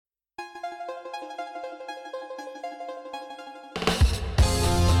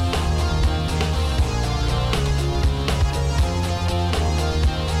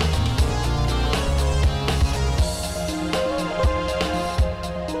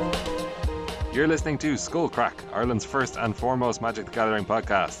You're listening to Skullcrack, Ireland's first and foremost Magic the Gathering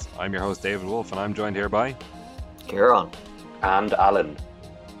podcast. I'm your host David Wolf, and I'm joined here by Kieran and Alan.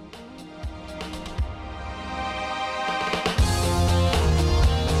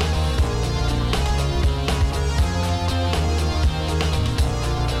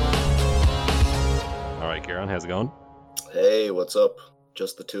 Alright Kieran, how's it going? Hey, what's up?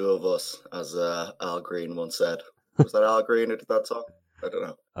 Just the two of us, as Al Green once said. Was that Al Green who did that song? I don't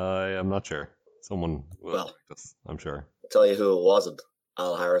know. I am not sure. Someone will correct us, I'm sure. I'll tell you who it wasn't.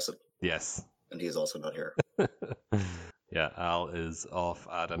 Al Harrison. Yes. And he's also not here. Yeah, Al is off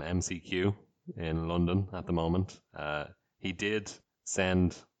at an MCQ in London at the moment. He did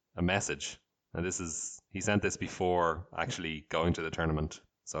send a message, and he sent this before actually going to the tournament.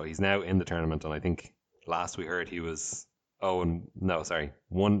 So he's now in the tournament, and I think last we heard he was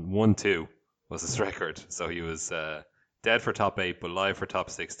 1-2 was his record. So he was dead for top 8, but live for top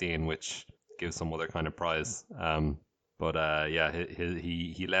 16, which gives some other kind of prize. He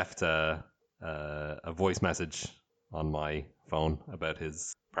left a voice message on my phone about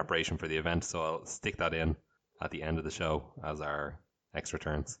his preparation for the event, so I'll stick that in at the end of the show as our extra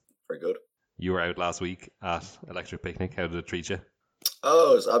turns. Very good. You were out last week at Electric Picnic. How did it treat you?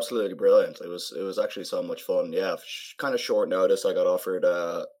 Oh, it was absolutely brilliant. It was actually so much fun. Yeah, kind of short notice. I got offered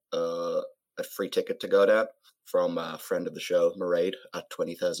a free ticket to go down from a friend of the show, Mairead, at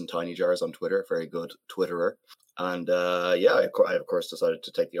 20,000 Tiny Jars on Twitter. Very good Twitterer. And I of course decided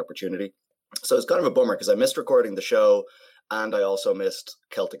to take the opportunity. So it's kind of a bummer because I missed recording the show, and I also missed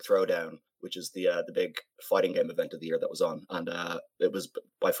Celtic Throwdown, which is the big fighting game event of the year that was on. And it was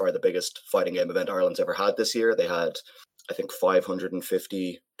by far the biggest fighting game event Ireland's ever had this year. They had, I think,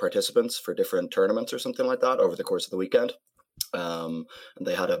 550 participants for different tournaments or something like that over the course of the weekend. And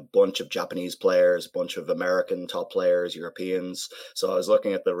they had a bunch of Japanese players, a bunch of American top players, Europeans. So I was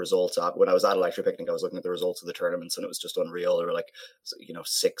looking at the results when I was at Electric Picnic. I was looking at the results of the tournaments, and it was just unreal. There were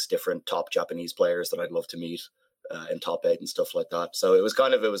 6 different top Japanese players that I'd love to meet in top 8 and stuff like that. So it was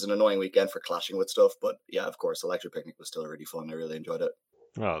an annoying weekend for clashing with stuff. But yeah, of course, Electric Picnic was still really fun. I really enjoyed it.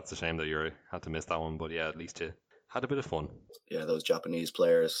 Well, it's a shame that you had to miss that one, but yeah, at least you had a bit of fun. Yeah, those Japanese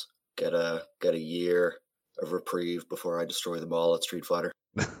players get a year of reprieve before I destroy them all at Street Fighter.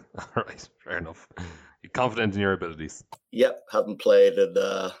 All right, fair enough. You're confident in your abilities? Yep, haven't played in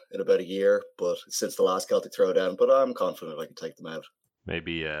about a year, but since the last Celtic Throwdown, but I'm confident I can take them out.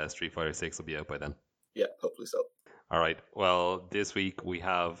 Maybe Street Fighter 6 will be out by then. Yeah, hopefully so. All right, well, this week we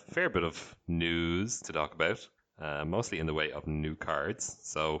have a fair bit of news to talk about, mostly in the way of new cards.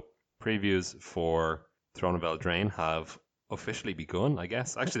 So previews for Throne of Eldraine have officially begun, I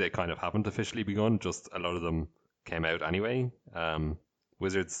guess. Actually, they kind of haven't officially begun, just a lot of them came out anyway.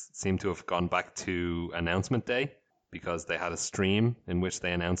 Wizards seem to have gone back to announcement day because they had a stream in which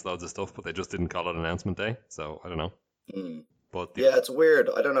they announced loads of stuff, but they just didn't call it announcement day. So I don't know. But yeah, it's weird.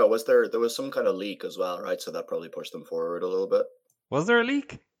 I don't know. There was some kind of leak as well, right? So that probably pushed them forward a little bit. Was there a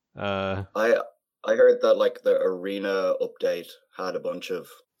leak? I heard that the arena update had a bunch of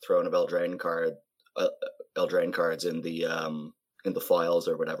Throne of Eldraine cards in the files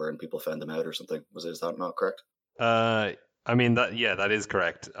or whatever, and people found them out or something. Is that not correct? I mean that is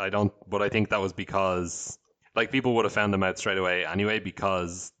correct. But I think that was because people would have found them out straight away anyway,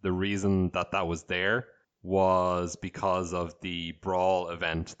 because the reason that was there was because of the Brawl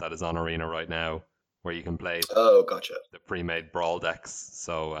event that is on Arena right now, where you can play gotcha. the pre-made Brawl decks.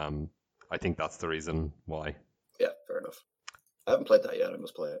 So I think that's the reason why. Yeah, fair enough. I haven't played that yet. I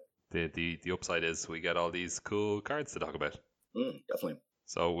must play it. The upside is we get all these cool cards to talk about. Definitely.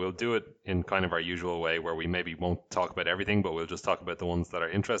 So we'll do it in kind of our usual way, where we maybe won't talk about everything, but we'll just talk about the ones that are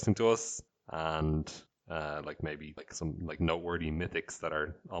interesting to us, and maybe some noteworthy mythics that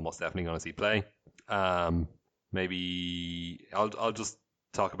are almost definitely going to see play. Maybe I'll just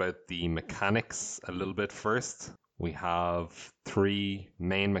talk about the mechanics a little bit first. We have 3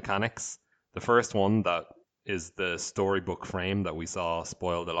 main mechanics. The first one, that is the storybook frame that we saw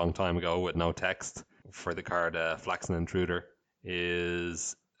spoiled a long time ago with no text for the card Flaxen Intruder,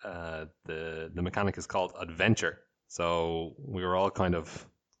 is the mechanic is called Adventure. So we were all kind of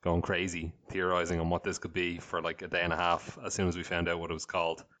going crazy theorizing on what this could be for a day and a half as soon as we found out what it was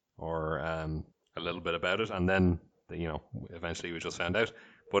called, or a little bit about it, and then eventually we just found out.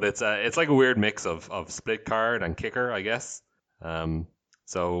 But it's like a weird mix of split card and kicker, I guess.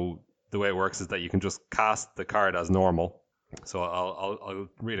 So the way it works is that you can just cast the card as normal. So I'll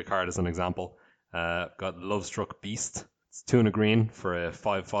read a card as an example. Got Lovestruck Beast. It's 2 and a green for a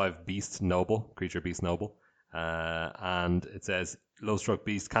 5/5 Beast Noble, creature Beast Noble. And it says Lovestruck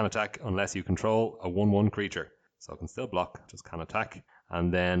Beast can attack unless you control a 1/1 creature. so it can still block, just can't attack.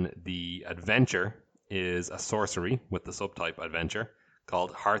 And then the adventure is a sorcery with the subtype adventure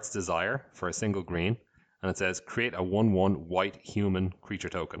called Heart's Desire for a single green. And it says create a 1/1 white human creature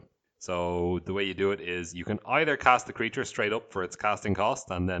token. So the way you do it is you can either cast the creature straight up for its casting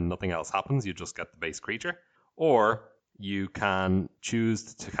cost and then nothing else happens, you just get the base creature, or you can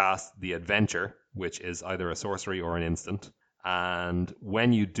choose to cast the adventure, which is either a sorcery or an instant. And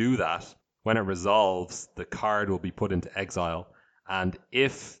when you do that, when it resolves, the card will be put into exile. And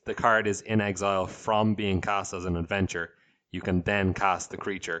if the card is in exile from being cast as an adventure, you can then cast the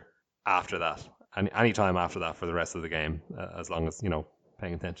creature after that. And any time after that for the rest of the game, as long as,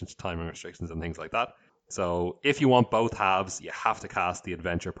 paying attention to timing restrictions and things like that. So if you want both halves, you have to cast the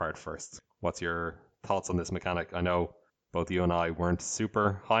adventure part first. What's your thoughts on this mechanic? I know both you and I weren't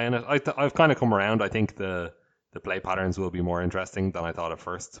super high on it. I've kind of come around. I think the play patterns will be more interesting than I thought at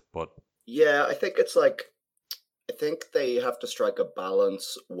first. But yeah, I think they have to strike a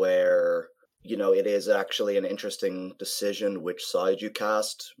balance where, it is actually an interesting decision which side you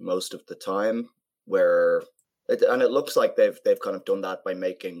cast most of the time, and it looks like they've kind of done that by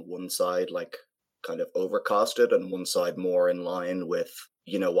making one side like kind of overcosted and one side more in line with,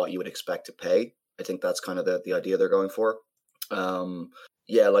 what you would expect to pay. I think that's kind of the idea they're going for.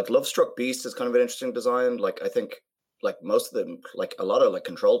 Like Lovestruck Beast is kind of an interesting design. Like I think like most of them, like a lot of like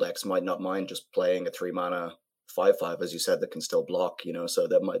control decks might not mind just playing a 3-mana 5/5, as you said, that can still block, so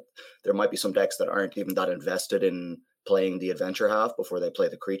there might be some decks that aren't even that invested in playing the adventure half before they play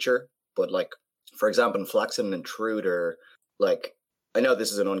the creature. But like, for example, in Flaxen Intruder, like, I know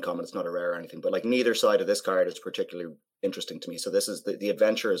this is an uncommon, it's not a rare or anything, but like neither side of this card is particularly interesting to me. So this is the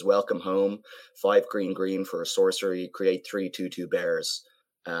adventure is Welcome Home, 5 green for a sorcery, create 3 2/2 bears,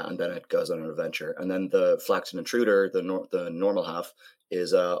 and then it goes on an adventure. And then the Flaxen Intruder, the normal half,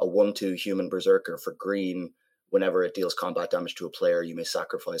 is a 1/2 human berserker for green. Whenever it deals combat damage to a player, you may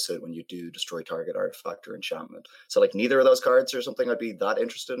sacrifice it. When you do, destroy target artifact or enchantment. So like neither of those cards are something I'd be that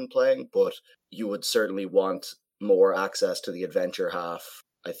interested in playing, but you would certainly want more access to the adventure half,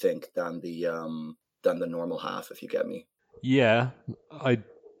 I think, than the normal half, if you get me. yeah, I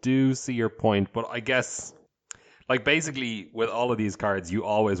do see your point, but I guess like basically with all of these cards, you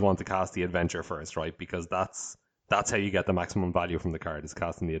always want to cast the adventure first, right? Because that's how you get the maximum value from the card, is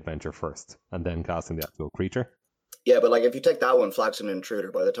casting the adventure first and then casting the actual creature. Yeah, but like if you take that one, Flaxen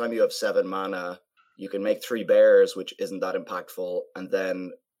Intruder, by the time you have 7 mana, you can make 3 bears, which isn't that impactful. And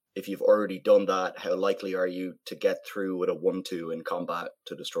then if you've already done that, how likely are you to get through with a 1/2 in combat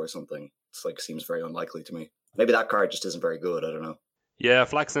to destroy something? It's like seems very unlikely to me. Maybe that card just isn't very good. I don't know. Yeah,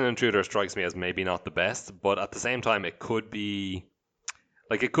 Flaxen Intruder strikes me as maybe not the best, but at the same time, it could be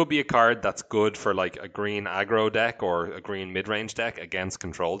a card that's good for like a green aggro deck or a green mid-range deck against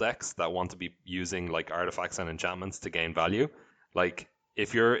control decks that want to be using like artifacts and enchantments to gain value. Like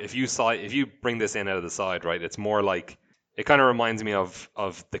if you bring this in out of the side, right, it's more like it kind of reminds me of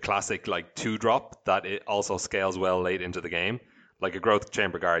the classic like 2-drop that it also scales well late into the game, like a Growth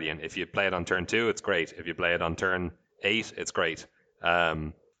Chamber Guardian. If you play it on turn 2, it's great. If you play it on turn 8, it's great.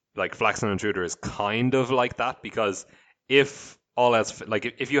 Like Flaxen Intruder is kind of like that, because if all else, like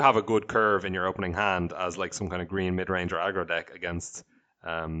if you have a good curve in your opening hand as like some kind of green mid-range or aggro deck against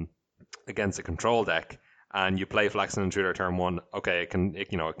a control deck, and you play Flaxen Intruder turn 1, okay, it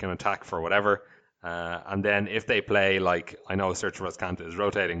can attack for whatever, and then if they play, like, I know Search for Azcanta is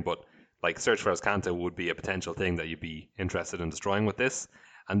rotating, but like Search for Azcanta would be a potential thing that you'd be interested in destroying with this.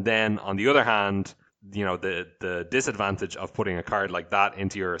 And then on the other hand, the disadvantage of putting a card like that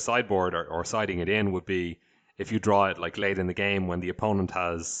into your sideboard or siding it in would be if you draw it like late in the game when the opponent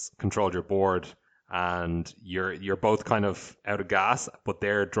has controlled your board and you're both kind of out of gas, but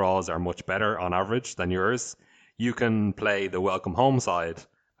their draws are much better on average than yours, you can play the Welcome Home side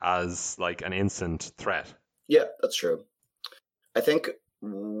as like an instant threat. Yeah, that's true. I think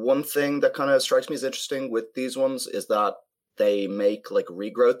one thing that kind of strikes me as interesting with these ones is that they make like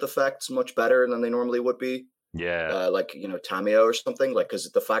regrowth effects much better than they normally would be. Yeah. Like, Tameo or something, like,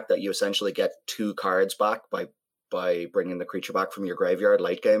 because the fact that you essentially get 2 cards back by bringing the creature back from your graveyard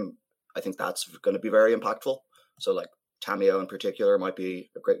late game, I think that's going to be very impactful. So like Tameo in particular might be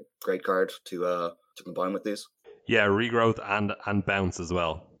a great card to combine with these. Yeah, regrowth and bounce as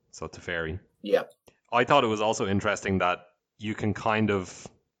well. So Teferi. Yeah. I thought it was also interesting that you can kind of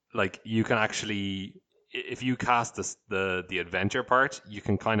like you can actually, if you cast the adventure part, you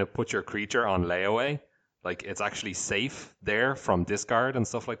can kind of put your creature on layaway. Like it's actually safe there from discard and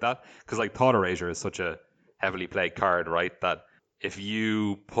stuff like that. Because like Thought Erasure is such a heavily played card, right? That if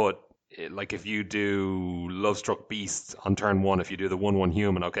you do Lovestruck Beast on turn 1, if you do the 1/1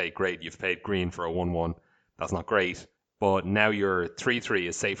 human, okay, great, you've paid green for a 1/1 That's not great. But now your 3/3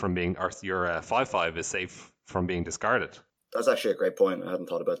 is safe from being, or your 5/5 is safe from being discarded. That's actually a great point. I hadn't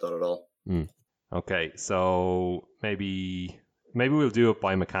thought about that at all. Okay, so maybe we'll do it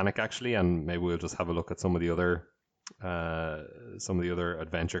by mechanic actually, and maybe we'll just have a look at some of the other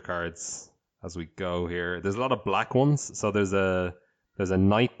adventure cards as we go here. There's a lot of black ones, so there's a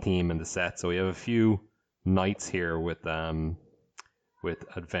knight theme in the set. So we have a few knights here with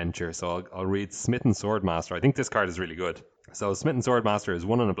adventure. So I'll read Smitten Swordmaster. I think this card is really good. So Smitten Swordmaster is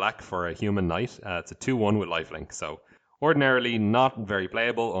 1 and a black for a human knight. It's a 2/1 with lifelink. So ordinarily not very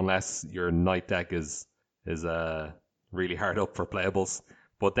playable unless your knight deck is really hard up for playables.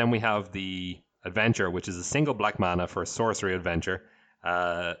 But then we have the adventure, which is a single black mana for a sorcery adventure.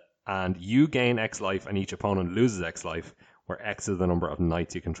 And you gain X life and each opponent loses X life, where X is the number of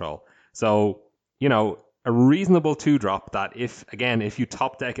knights you control. So, a reasonable 2-drop that if you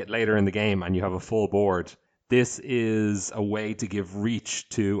top deck it later in the game and you have a full board, this is a way to give reach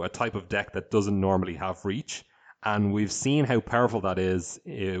to a type of deck that doesn't normally have reach. And we've seen how powerful that is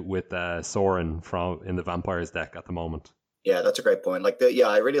with Sorin in the Vampires deck at the moment. Yeah, that's a great point.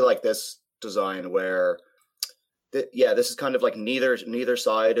 I really like this design where this is kind of like neither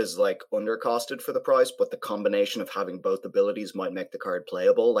side is like undercosted for the price, but the combination of having both abilities might make the card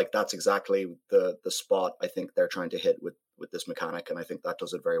playable. Like that's exactly the spot I think they're trying to hit with this mechanic, and I think that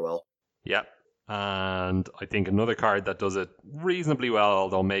does it very well. Yeah, and I think another card that does it reasonably well,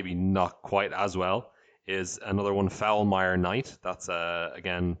 although maybe not quite as well, is another one, Foulmire Knight. That's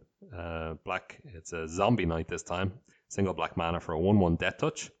again black. It's a zombie knight this time. Single black mana for a 1/1 Death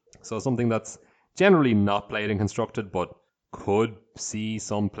Touch. So something that's generally not played in Constructed, but could see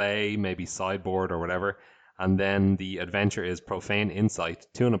some play, maybe sideboard or whatever. And then the adventure is Profane Insight,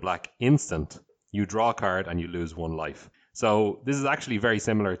 2 and a black instant. You draw a card and you lose 1 life. So this is actually very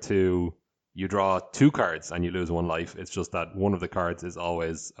similar to you draw 2 cards and you lose 1 life. It's just that one of the cards is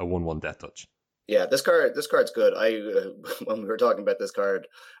always a 1/1 Death Touch. Yeah, this card's good. When we were talking about this card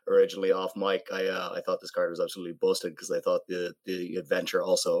originally off mic, I thought this card was absolutely busted because I thought the adventure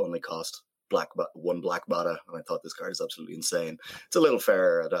also only cost 1 black mana, and I thought this card is absolutely insane. It's a little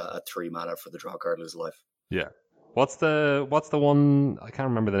fair at 3 mana for the draw card, lose life. Yeah. What's the one? I can't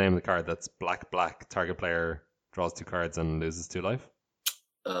remember the name of the card. That's black. Target player draws 2 cards and loses 2 life.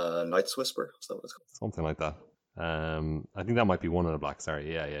 Knight's Whisper. Is that what it's called? Something like that. I think that might be 1 and a black.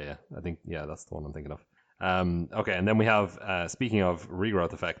 Sorry. Yeah. I think that's the one I'm thinking of. Okay, and then we have, speaking of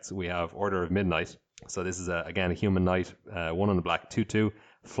regrowth effects, we have Order of Midnight. So this is again a human knight, 1 and a black, 2/2,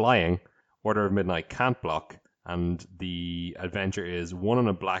 flying. Order of Midnight can't block, and the adventure is 1 and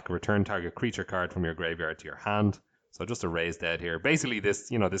a black, return target creature card from your graveyard to your hand. So just a raise dead here. Basically,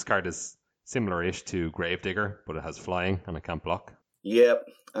 this card is similar-ish to Gravedigger, but it has flying and it can't block. Yep,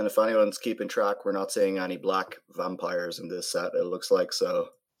 and if anyone's keeping track, we're not seeing any black vampires in this set, it looks like. So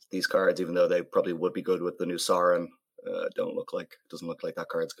these cards, even though they probably would be good with the new Sauron, doesn't look like that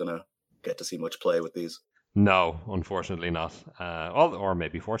card's gonna get to see much play with these. No, unfortunately not. Or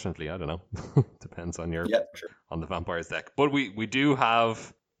maybe fortunately, I don't know. Depends on on the Vampires deck. But we do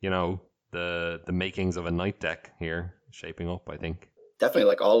have, the makings of a knight deck here shaping up, I think. Definitely,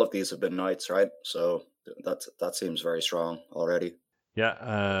 like all of these have been knights, right? So that seems very strong already.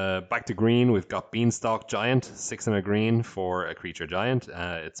 Yeah, back to green, we've got Beanstalk Giant, 6 and a green for a creature giant.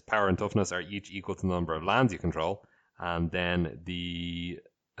 Its power and toughness are each equal to the number of lands you control. And then the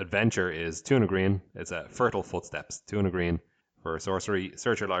adventure is 2 and a green. It's a Fertile Footsteps, 2 and a green for a sorcery.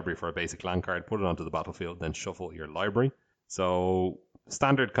 Search your library for a basic land card, put it onto the battlefield, then shuffle your library. So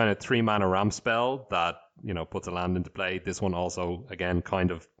standard kind of 3 mana ramp spell that, puts a land into play. This one also, again,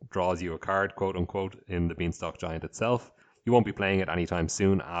 kind of draws you a card, quote unquote, in the Beanstalk Giant itself. You won't be playing it anytime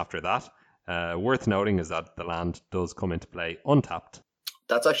soon after that. Worth noting is that the land does come into play untapped.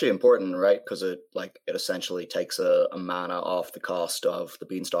 That's actually important, right? Because it essentially takes a mana off the cost of the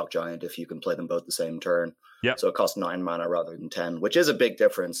Beanstalk Giant if you can play them both the same turn. Yeah. So it costs 9 mana rather than 10, which is a big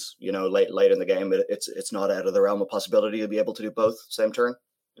difference. Late in the game, it's not out of the realm of possibility to be able to do both same turn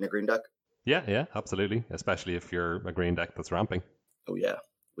in a green deck. Yeah, absolutely. Especially if you're a green deck that's ramping. Oh yeah,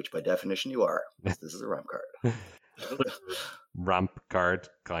 which by definition you are. This is a ramp card. Ramp card,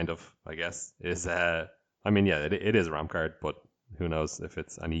 kind of, I guess, is it is a ramp card, but who knows if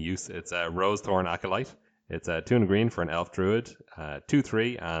it's any use. It's a Rosethorn Acolyte. It's a 2 and a green for an Elf Druid,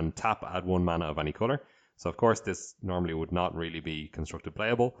 2/3, and tap, add 1 mana of any color. So of course this normally would not really be constructed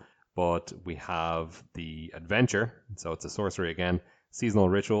playable, but we have the adventure. So it's a sorcery again, seasonal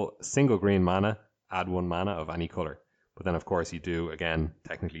ritual, single green mana, add 1 mana of any color. But then of course you do again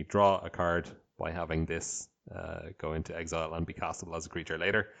technically draw a card by having this go into exile and be castable as a creature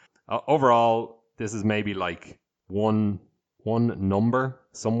later. Overall, this is maybe like one number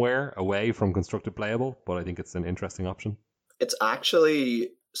somewhere away from constructed playable, but I think it's an interesting option. It's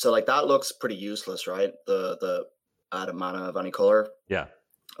actually so like that looks pretty useless, right? The add a mana of any color. Yeah.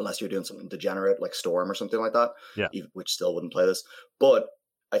 Unless you're doing something degenerate like Storm or something like that. Yeah. Which still wouldn't play this. But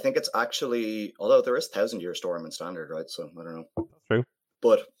I think it's actually, although there is 1,000-Year Storm in Standard, right? So I don't know. That's true.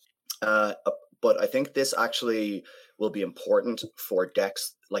 But I think this actually will be important for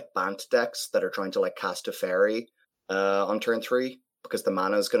decks like Bant decks that are trying to like cast a fairy on turn 3, because the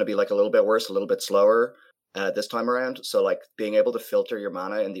mana is going to be like a little bit worse, a little bit slower this time around. So like being able to filter your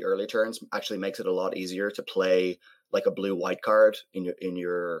mana in the early turns actually makes it a lot easier to play like a blue-white card in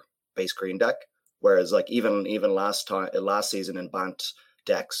your base green deck. Whereas like even last season in Bant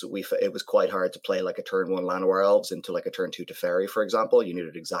decks, it was quite hard to play like a turn 1 Llanowar Elves into like a turn 2 Teferi, for example. You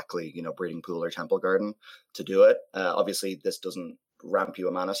needed exactly, Breeding Pool or Temple Garden to do it. Obviously, this doesn't ramp you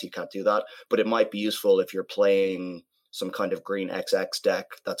a mana, so you can't do that. But it might be useful if you're playing some kind of green XX deck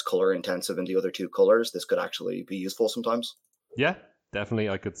that's color intensive in the other 2 colors. This could actually be useful sometimes. Yeah, definitely.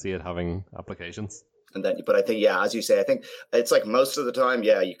 I could see it having applications. And then, but I think, yeah, as you say, I think it's like most of the time,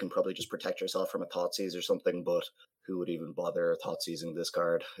 yeah, you can probably just protect yourself from a Thoughtseize or something, but who would even bother Thoughtseizing this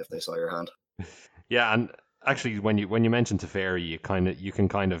card if they saw your hand? Yeah, and actually, when you mention Teferi, you can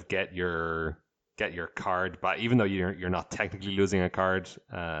kind of get your card back, even though you're not technically losing a card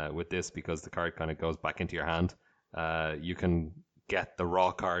with this, because the card kind of goes back into your hand. You can get the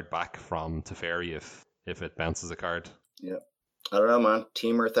raw card back from Teferi if it bounces a card. Yeah. I don't know, man.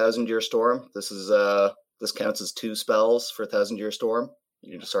 Temur 1,000-Year Storm. This counts as 2 spells for 1,000-Year Storm.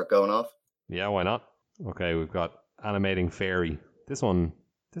 You need to start going off. Yeah, why not? Okay, we've got Animating Fairy. This one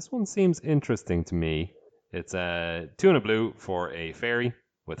seems interesting to me. It's 2 and a blue for a fairy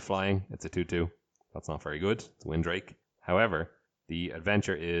with flying. It's a 2/2. That's not very good. It's Windrake. However, the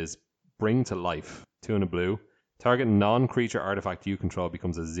adventure is Bring to Life. 2 and a blue. Target non-creature artifact you control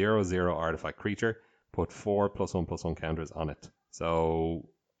becomes a 0/0 artifact creature. Put 4 +1/+1 counters on it. So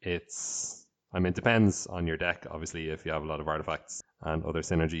it depends on your deck. Obviously, if you have a lot of artifacts and other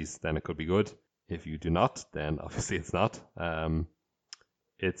synergies, then it could be good. If you do not, then obviously it's not.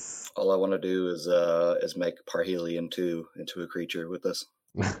 It's all I want to do is make Parhelia into a creature with this.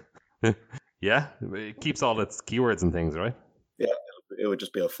 Yeah, it keeps all its keywords and things, right? Yeah, it would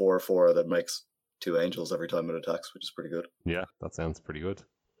just be a 4/4 that makes 2 angels every time it attacks, which is pretty good. Yeah, that sounds pretty good.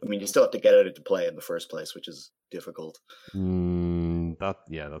 I mean, you still have to get it into play in the first place, which is difficult.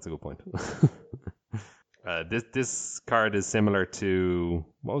 That's a good point. This card is similar to,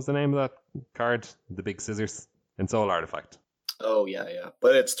 what was the name of that card? The Big Scissors? Ensoul Artifact. Oh, yeah.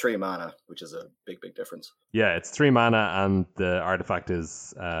 But it's 3 mana, which is a big difference. Yeah, it's 3 mana, and the artifact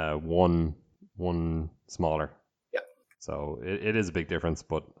is one smaller. Yeah. So it is a big difference,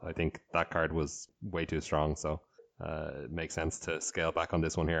 but I think that card was way too strong, so it makes sense to scale back on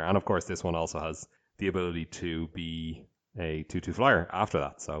this one here. And of course, this one also has the ability to be a 2/2 flyer after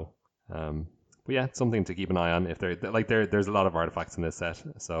that. So, but yeah, it's something to keep an eye on. If there's a lot of artifacts in this set,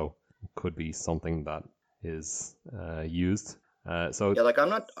 so it could be something that is used. So yeah, like I'm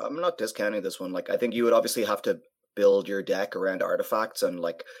not discounting this one. Like I think you would obviously have to build your deck around artifacts, and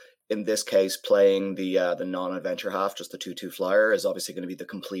like in this case, playing the non-adventure half, just the 2/2 flyer, is obviously going to be the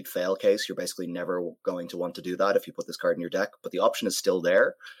complete fail case. You're basically never going to want to do that if you put this card in your deck, but the option is still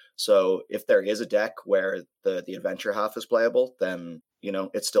there. So if there is a deck where the adventure half is playable, then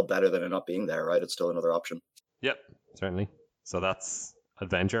it's still better than it not being there, right? It's still another option. Yep, certainly. So that's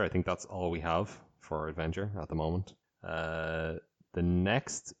adventure. I think that's all we have for adventure at the moment. The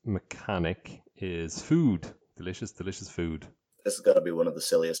next mechanic is food. Delicious food. This has got to be one of the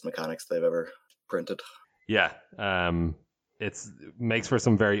silliest mechanics they've ever printed. Yeah, it makes for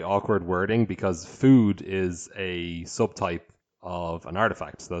some very awkward wording because food is a subtype of an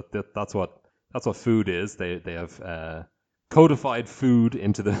artifact. So that's what food is. They have codified food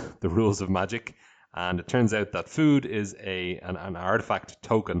into the rules of Magic, and it turns out that food is an artifact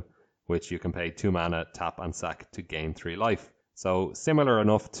token, which you can pay 2 mana, tap and sack to gain 3 life. So similar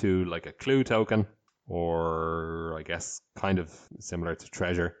enough to like a clue token, or I guess kind of similar to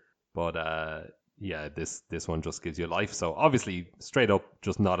treasure, but yeah, this one just gives you life. So obviously straight up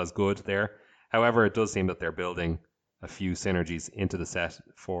just not as good there. However, it does seem that they're building a few synergies into the set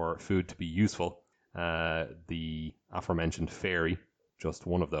for food to be useful. The aforementioned fairy, just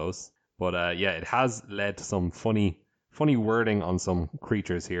one of those. But yeah, it has led to some funny wording on some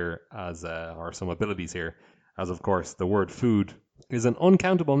creatures here, or some abilities here, as of course the word food is an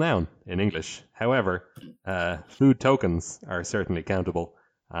uncountable noun in English. However, food tokens are certainly countable,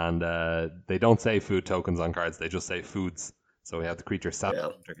 and they don't say food tokens on cards, they just say foods. So we have the creature Yeah,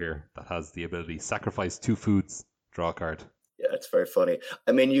 Sapphire here that has the ability sacrifice 2 foods, draw a card. yeah, it's very funny.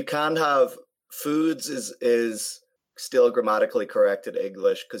 I mean, you can have foods is still grammatically correct in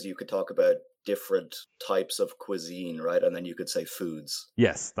English because you could talk about different types of cuisine, right? And then you could say foods.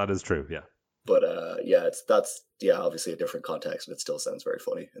 Yes, that is true. Yeah. But yeah, that's obviously a different context, but it still sounds very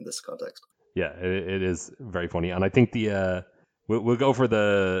funny in this context. Yeah, it is very funny, and I think the we'll go for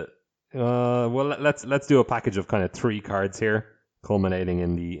the well let's do a package of kind of 3 cards here, culminating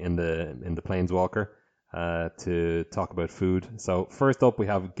in the Planeswalker to talk about food. So first up we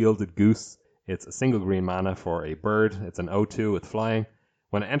have Gilded Goose. It's a single green mana for a bird. It's an 0/2 with flying.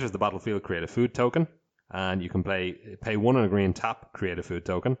 When it enters the battlefield, create a food token, and you can pay 1 on a green, tap, create a food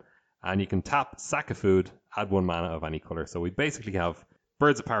token, and you can tap, sack a food, add 1 mana of any color. So we basically have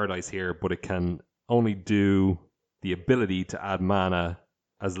Birds of Paradise here, but it can only do the ability to add mana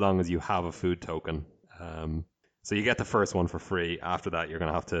as long as you have a food token. So you get the first one for free. After that, you're going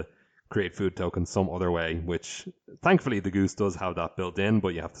to have to create food tokens some other way, which thankfully the Goose does have that built in,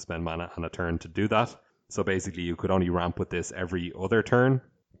 but you have to spend mana on a turn to do that. So basically, you could only ramp with this every other turn.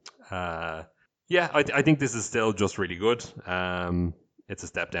 Yeah, I think this is still just really good. It's a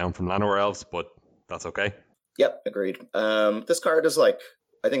step down from Llanowar Elves, but that's okay. Yep, agreed. This card is like,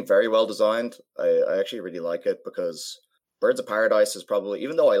 I think, very well designed. I actually really like it because Birds of Paradise is probably,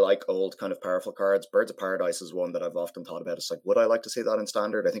 even though I like old kind of powerful cards, Birds of Paradise is one that I've often thought about. It's like, would I like to see that in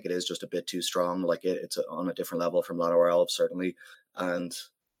Standard? I think it is just a bit too strong. Like it's on a different level from Llanowar Elves, certainly. And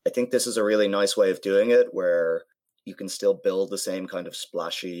I think this is a really nice way of doing it where you can still build the same kind of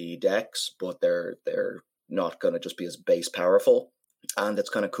splashy decks, but they're not going to just be as base powerful. And it's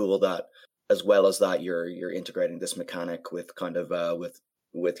kind of cool that as well as that, you're integrating this mechanic with kind of with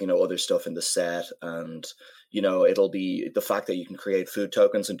other stuff in the set, and it'll be the fact that you can create food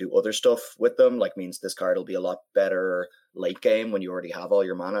tokens and do other stuff with them. Like means this card will be a lot better late game when you already have all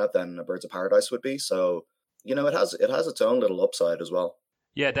your mana than a Birds of Paradise would be. So it has its own little upside as well.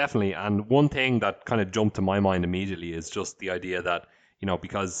 Yeah, definitely. And one thing that kind of jumped to my mind immediately is just the idea that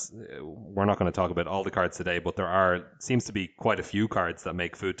because we're not going to talk about all the cards today, but seems to be quite a few cards that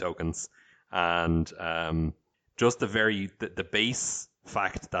make food tokens. And just the base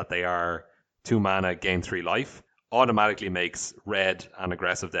fact that they are 2 mana, gain 3 life, automatically makes red and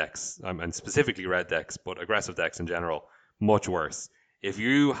aggressive decks, and specifically red decks, but aggressive decks in general, much worse. If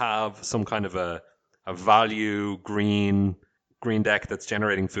you have some kind of a value green deck that's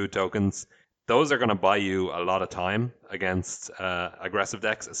generating food tokens, those are going to buy you a lot of time against aggressive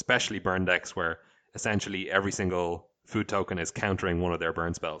decks, especially burn decks where essentially every single food token is countering one of their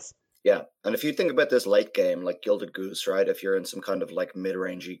burn spells. Yeah, and if you think about this late game, like Gilded Goose, right? If you're in some kind of like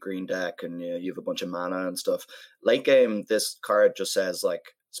mid-rangey green deck and you have a bunch of mana and stuff, late game, this card just says like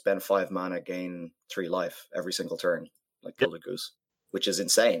spend 5 mana, gain 3 life every single turn, like Gilded Goose, which is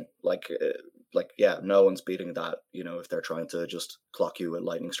insane. Like yeah, no one's beating that. If they're trying to just clock you with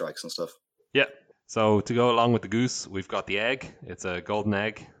lightning strikes and stuff. Yeah. So to go along with the Goose, we've got the Egg. It's a golden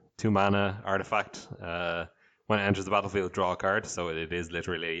egg, 2 mana artifact. When it enters the battlefield, draw a card, so it is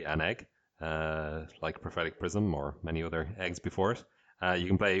literally an egg, like Prophetic Prism or many other eggs before it. You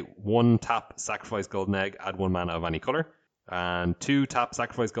can play 1 tap, sacrifice golden egg, add 1 mana of any color, and 2 tap,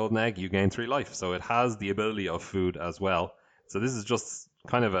 sacrifice golden egg, you gain 3 life. So it has the ability of food as well. So this is just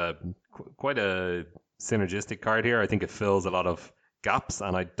kind of quite a synergistic card here. I think it fills a lot of gaps,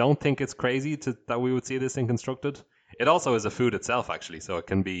 and I don't think it's crazy that we would see this in Constructed. It also is a food itself, actually, so it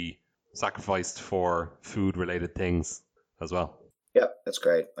can be sacrificed for food related things as well. Yeah, that's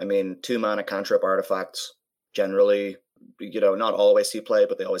great. I mean, 2 mana cantrip artifacts generally, not always see play,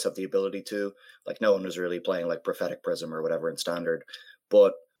 but they always have the ability to. Like no one was really playing like Prophetic Prism or whatever in Standard,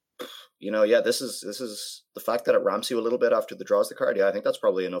 but yeah, this is the fact that it ramps you a little bit after the draws the card. Yeah, I think that's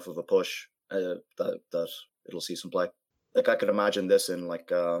probably enough of a push that it'll see some play. Like I could imagine this in like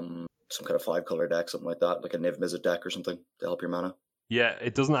some kind of 5-color deck, something like that, like a Niv Mizzet deck or something to help your mana. Yeah,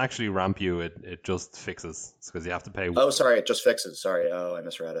 it doesn't actually ramp you. It just fixes. It's because you have to pay. Oh, sorry, it just fixes. Sorry, I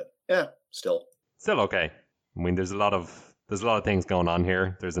misread it. Yeah, still okay. I mean, there's a lot of things going on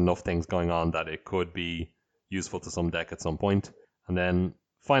here. There's enough things going on that it could be useful to some deck at some point. And then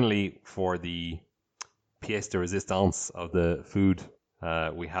finally, for the pièce de résistance of the food,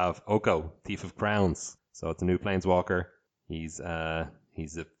 we have Oko, Thief of Crowns. So it's a new Planeswalker. He's a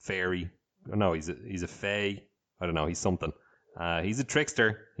fairy. Oh, no, he's a fae. I don't know. He's something. He's a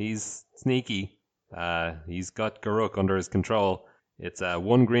trickster. He's sneaky. He's got Garruk under his control. It's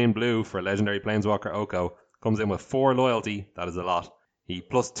 1 green blue for legendary Planeswalker Oko. Comes in with 4 loyalty. That is a lot. He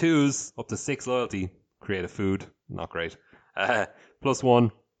 +2s up to 6 loyalty. Create a food. Not great.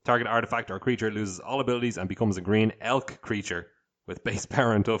 +1. Target artifact or creature loses all abilities and becomes a green elk creature with base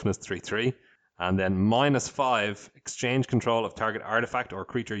power and toughness 3/3. And then -5, exchange control of target artifact or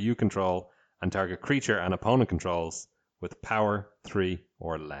creature you control and target creature and opponent controls with power 3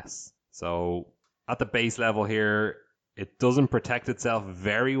 or less. So at the base level here, it doesn't protect itself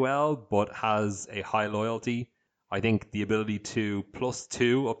very well, but has a high loyalty. I think the ability to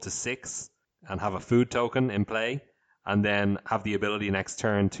 +2 up to 6 and have a food token in play, and then have the ability next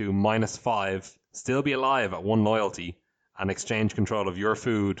turn to -5, still be alive at 1 loyalty, and exchange control of your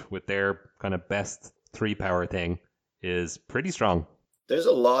food with their kind of best 3 power thing is pretty strong. There's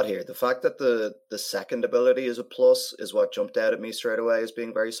a lot here. The fact that the second ability is a plus is what jumped out at me straight away as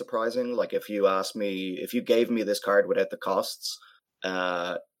being very surprising. Like if you gave me this card without the costs,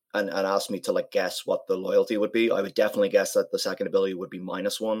 and asked me to like guess what the loyalty would be, I would definitely guess that the second ability would be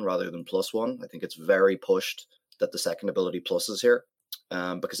 -1 rather than +1. I think it's very pushed that the second ability pluses here,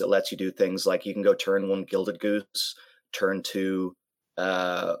 because it lets you do things like you can go turn 1 Gilded Goose, turn 2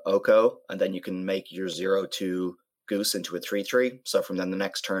 Oko, and then you can make your 0/2 Goose into a 3/3. So from then the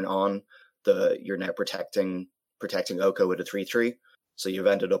next turn on, you're now protecting Oko with a 3/3. So you've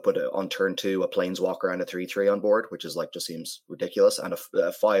ended up with on turn 2 a Planeswalker and a 3/3 on board, which is like just seems ridiculous, and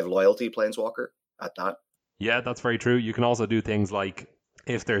a 5 loyalty Planeswalker at that. Yeah, that's very true. You can also do things like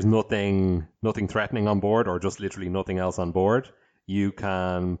if there's nothing threatening on board, or just literally nothing else on board, you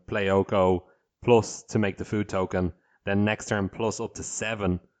can play Oko plus to make the food token, then next turn plus up to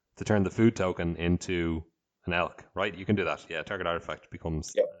 7 to turn the food token into an elk, right? You can do that. Yeah, target artifact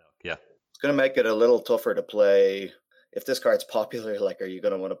becomes an elk. Yeah. It's going to make it a little tougher to play. If this card's popular, like, are you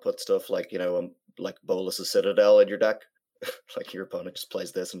going to want to put stuff like, like Bolas's Citadel in your deck? Like your opponent just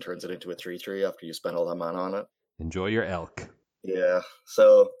plays this and turns it into a 3/3 after you spend all that mana on it. Enjoy your elk. Yeah.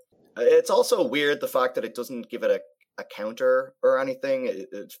 So it's also weird the fact that it doesn't give it a counter or anything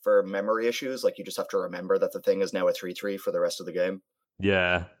for memory issues. Like you just have to remember that the thing is now a 3/3 for the rest of the game.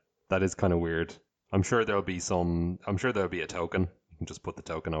 Yeah, that is kind of weird. I'm sure there'll be a token. You can just put the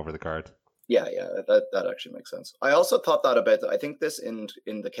token over the card. Yeah, that actually makes sense. I also thought that about. I think this in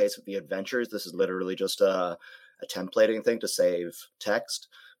the case of the adventures, this is literally just a templating thing to save text.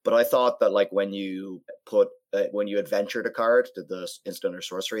 But I thought that like when you adventured a card to the instant or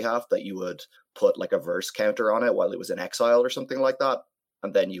sorcery half, that you would put like a verse counter on it while it was in exile or something like that,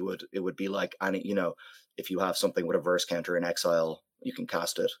 and then it would be like if you have something with a verse counter in exile, you can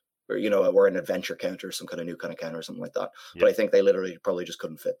cast it. Or an adventure counter, some kind of new kind of counter or something like that. Yeah. But I think they literally probably just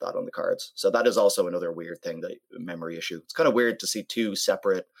couldn't fit that on the cards. So that is also another weird thing, the memory issue. It's kind of weird to see 2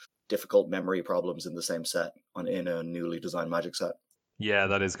 separate difficult memory problems in the same set in a newly designed Magic set. Yeah,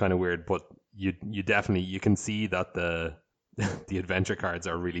 that is kind of weird, but you definitely you can see that the adventure cards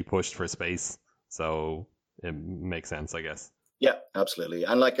are really pushed for space. So it makes sense, I guess. Yeah, absolutely.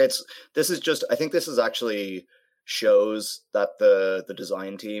 And like I think this is actually shows that the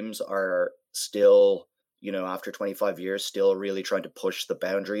design teams are still, after 25 years, still really trying to push the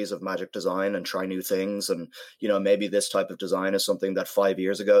boundaries of Magic design and try new things. And, maybe this type of design is something that 5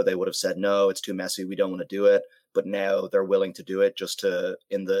 years ago they would have said, no, it's too messy, we don't want to do it. But now they're willing to do it just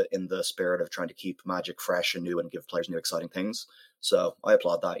in the spirit of trying to keep Magic fresh and new and give players new exciting things. So I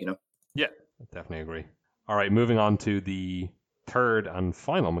applaud that, Yeah, I definitely agree. All right, moving on to the third and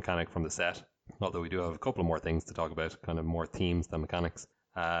final mechanic from the set. Although we do have a couple of more things to talk about, kind of more themes than mechanics.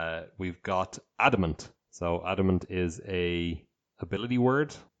 We've got Adamant. So Adamant is a ability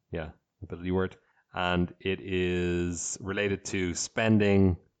word. Yeah, ability word. And it is related to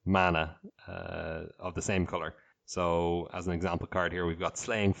spending mana of the same color. So as an example card here, we've got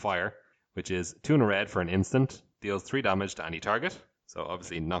Slaying Fire, which is 2 and a red for an instant, deals 3 damage to any target. So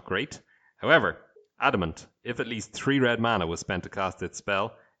obviously not great. However, Adamant, if at least 3 red mana was spent to cast its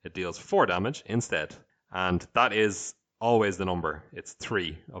spell, it deals 4 damage instead. And that is always the number. It's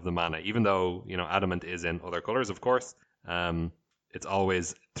 3 of the mana. Even though, Adamant is in other colors, of course, it's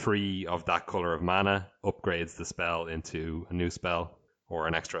always 3 of that color of mana upgrades the spell into a new spell or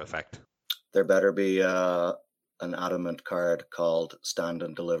an extra effect. There better be an Adamant card called Stand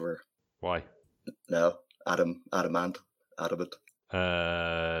and Deliver. Why? No. Adamant.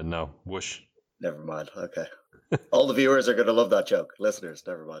 No. Whoosh. Never mind. Okay. All the viewers are going to love that joke. Listeners,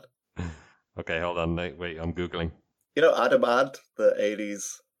 never mind. Okay, hold on. Wait, I'm Googling. Adamant, the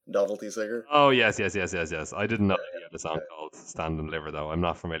 80s novelty singer? Oh, yes. I didn't know he had a song called Stand and Deliver, though. I'm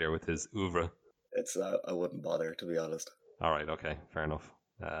not familiar with his oeuvre. I wouldn't bother, to be honest. All right, okay, fair enough.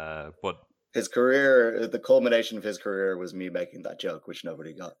 But his career, the culmination of his career was me making that joke, which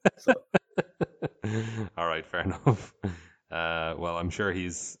nobody got. So. All right, fair enough. Well, I'm sure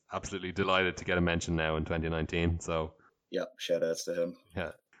he's absolutely delighted to get a mention now in 2019. So yeah, shout outs to him.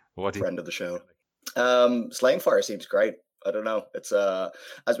 Yeah. What do you Friend of the show. Slaying Fire seems great. I don't know. It's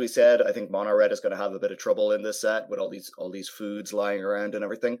as we said, I think Mono Red is going to have a bit of trouble in this set with all these foods lying around and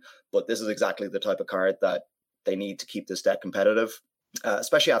everything. But this is exactly the type of card that they need to keep this deck competitive,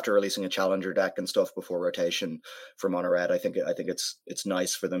 especially after releasing a challenger deck and stuff before rotation for Mono Red. I think it's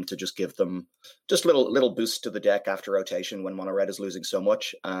nice for them to just give them just little boosts to the deck after rotation when Mono Red is losing so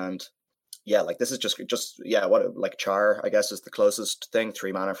much. And yeah, like this is just what like Char, I guess, is the closest thing.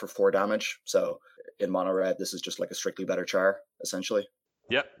 3 mana for 4 damage. So in Mono Red, this is just like a strictly better Char, essentially.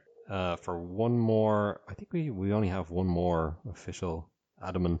 Yep. For one more, I think we only have one more official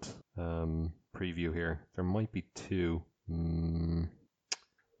Adamant preview here. There might be 2.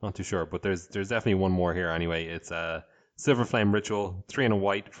 Not too sure, but there's definitely one more here anyway. It's a Silver Flame Ritual, 3 and a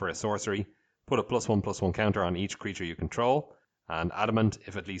white for a sorcery. Put a +1/+1 counter on each creature you control. And Adamant,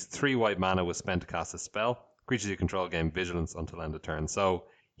 if at least 3 white mana was spent to cast a spell, creatures you control gain Vigilance until end of turn. So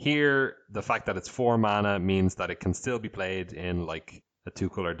here, the fact that it's 4 mana means that it can still be played in like a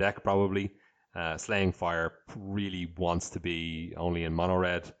 2-color deck probably. Slaying Fire really wants to be only in mono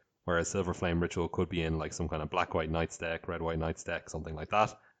red, whereas Silver Flame Ritual could be in like some kind of black-white Knights deck, red-white Knights deck, something like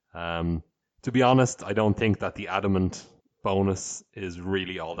that. To be honest, I don't think that the Adamant bonus is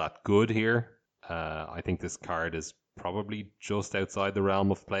really all that good here. I think this card is probably just outside the realm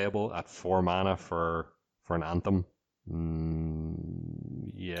of playable at 4 mana for an Anthem.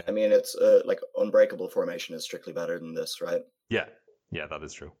 Yeah. I mean, it's like Unbreakable Formation is strictly better than this, right? Yeah, that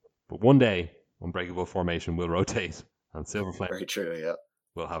is true. But one day, Unbreakable Formation will rotate, and Silver Flame Very true, yeah.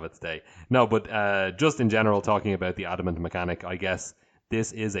 will have its day. No, but just in general, talking about the Adamant mechanic, I guess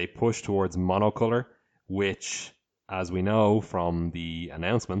this is a push towards monocolor, which, as we know from the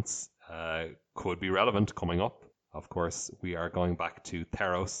announcements, could be relevant coming up. Of course, we are going back to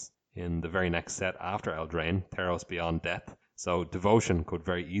Theros in the very next set after Eldraine, Theros Beyond Death. So Devotion could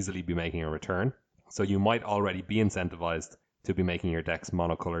very easily be making a return. So you might already be incentivized to be making your decks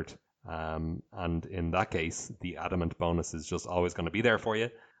monocolored. And in that case, the Adamant bonus is just always going to be there for you,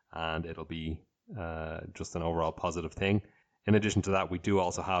 and it'll be just an overall positive thing. In addition to that, we do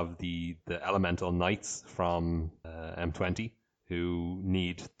also have the Elemental Knights from M20 who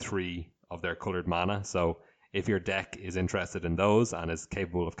need 3 of their colored mana. So if your deck is interested in those and is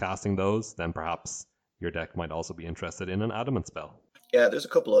capable of casting those, then perhaps your deck might also be interested in an Adamant spell. Yeah, there's a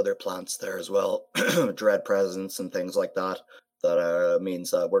couple other plants there as well, Dread Presence and things like that. That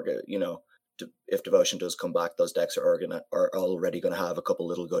means that we're going if Devotion does come back, those decks are already going to have a couple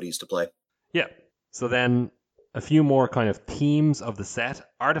little goodies to play. Yeah. So then a few more kind of themes of the set.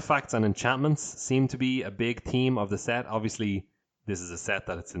 Artifacts and enchantments seem to be a big theme of the set. Obviously, this is a set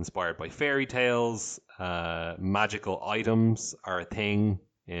that it's inspired by fairy tales. Magical items are a thing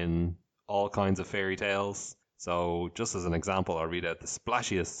in all kinds of fairy tales. So just as an example, I'll read out the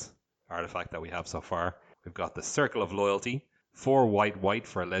splashiest artifact that we have so far. We've got the Circle of Loyalty. 4 white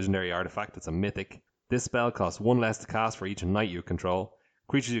for a legendary artifact. It's a mythic. This spell costs 1 less to cast for each knight you control.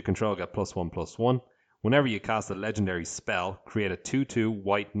 Creatures you control get +1/+1. Whenever you cast a legendary spell, create a 2/2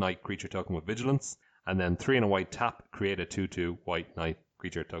 white knight creature token with vigilance, and then 3 and a white tap, create a 2/2 white knight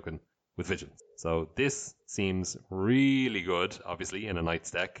creature token with vigilance. So this seems really good, obviously, in a knight's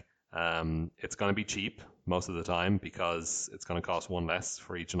deck. It's going to be cheap most of the time because it's going to cost 1 less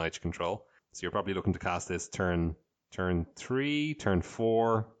for each knight you control. So you're probably looking to cast this turn 3, turn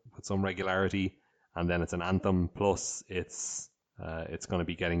 4 with some regularity, and then it's an Anthem, plus it's going to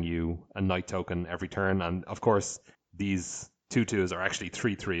be getting you a knight token every turn. And of course, these 2/2s are actually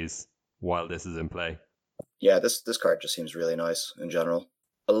 3/3s while this is in play. Yeah, this card just seems really nice in general.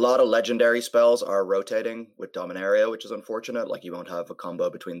 A lot of legendary spells are rotating with Dominaria, which is unfortunate. Like, you won't have a combo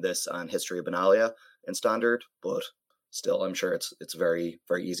between this and History of Benalia in Standard, but still, I'm sure it's very,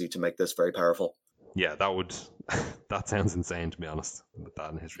 very easy to make this very powerful. Yeah, that sounds insane, to be honest, with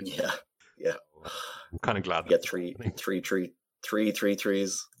that in History. Yeah. I'm kind of glad. Get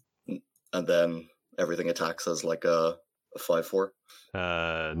 3/3s, and then everything attacks as like a 5/4.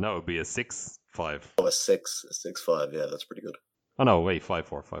 No, it would be a 6/5. Oh, a 6/5. Yeah, that's pretty good. Oh no, wait,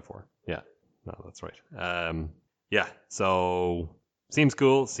 5/4. Yeah, no, that's right. Yeah, so seems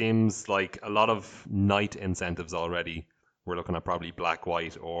cool. Seems like a lot of knight incentives already. We're looking at probably black,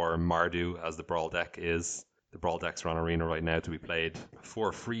 white, or Mardu as the Brawl deck is. The Brawl decks are on Arena right now to be played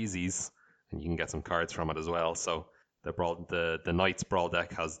for freezies, and you can get some cards from it as well. So the Knights Brawl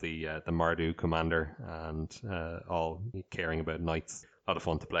deck has the Mardu commander and all caring about knights. A lot of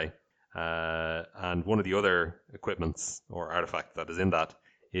fun to play. And one of the other equipments or artifact that is in that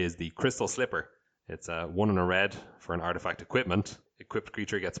is the Crystal Slipper. It's 1 and a red for an artifact equipment. Equipped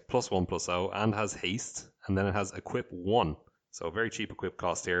creature gets +1/+0 and has haste, and then it has equip 1. So very cheap equip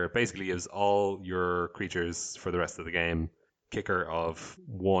cost here. It basically gives all your creatures for the rest of the game kicker of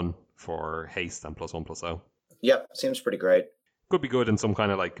 1 for haste and +1/+0. Yeah, seems pretty great. Could be good in some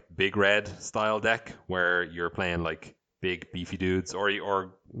kind of like big red style deck where you're playing like big beefy dudes,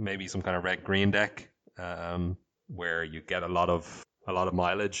 or maybe some kind of red green deck where you get a lot of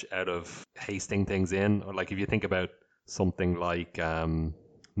mileage out of hasting things in. Or like if you think about something like Nullhide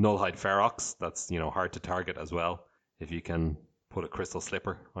Ferox, that's hard to target as well. If you can put a Crystal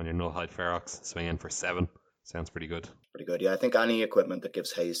Slipper on your Nullhide Ferox, swing in for 7, sounds pretty good. Pretty good. Yeah, I think any equipment that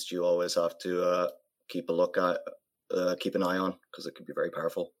gives haste, you always have to keep an eye on, because it can be very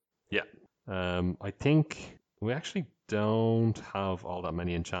powerful. Yeah. I think we actually don't have all that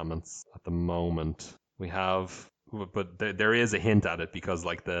many enchantments at the moment. We have, but there is a hint at it, because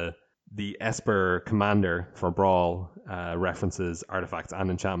like the Esper Commander for Brawl references artifacts and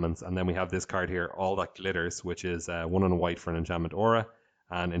enchantments, and then we have this card here, All That Glitters, which is 1 and a white for an enchantment aura.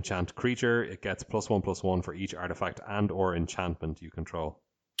 And enchant creature, it gets +1/+1 for each artifact and or enchantment you control.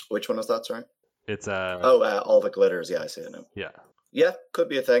 Which one is that, sorry? It's All That Glitters. Yeah, I see it now. Yeah, could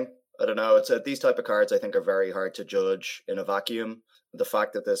be a thing. I don't know. It's these type of cards I think are very hard to judge in a vacuum. The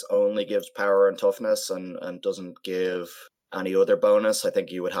fact that this only gives power and toughness and doesn't give any other bonus, I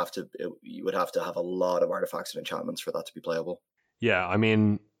think you would have to have a lot of artifacts and enchantments for that to be playable. Yeah, I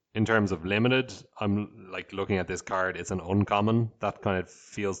mean, in terms of limited, I'm like looking at this card, it's an uncommon. That kind of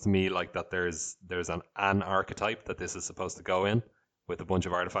feels to me like that there's an archetype that this is supposed to go in with a bunch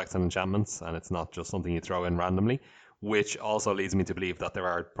of artifacts and enchantments, and it's not just something you throw in randomly, which also leads me to believe that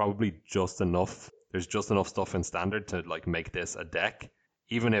there's just enough stuff in standard to like make this a deck.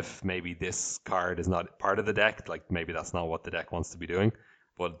 Even if maybe this card is not part of the deck, like maybe that's not what the deck wants to be doing.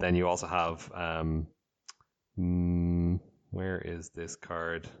 But then you also have where is this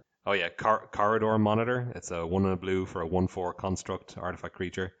card? Oh yeah, Corridor Monitor. It's a 1 and a blue for a 1/4 construct artifact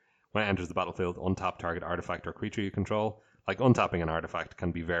creature. When it enters the battlefield, untap target artifact or creature you control. Like untapping an artifact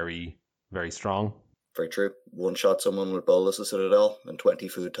can be very, very strong. Very true. One shot someone with Bolas of Citadel and 20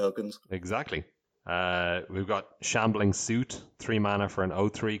 food tokens. Exactly. We've got Shambling Suit, 3 mana for an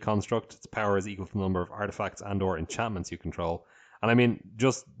 0/3 construct. Its power is equal to the number of artifacts and or enchantments you control. And I mean,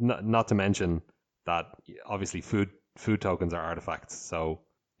 just not to mention that obviously food tokens are artifacts, so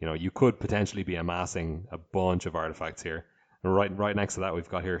you could potentially be amassing a bunch of artifacts here. And right next to that, we've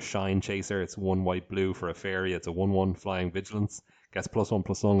got here Shine Chaser. It's 1 white blue for a fairy. It's a 1/1 flying vigilance. Gets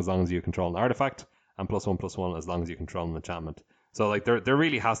 +1/+1 as long as you control an artifact, and +1/+1 as long as you control an enchantment. So like there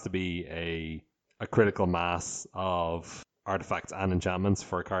really has to be a critical mass of artifacts and enchantments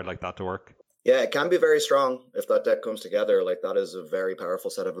for a card like that to work. Yeah, it can be very strong if that deck comes together. Like, that is a very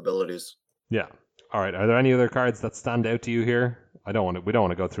powerful set of abilities. Yeah. All right. Are there any other cards that stand out to you here? We don't want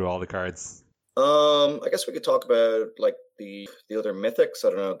to go through all the cards. I guess we could talk about like the other mythics. I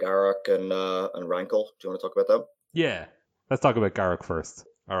don't know, Garruk and Rankle. Do you want to talk about them? Yeah. Let's talk about Garruk first.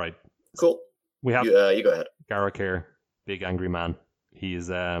 All right. Cool. We have you go ahead. Garruk here, big angry man.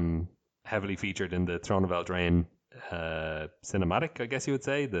 He's heavily featured in the Throne of Eldraine cinematic, I guess you would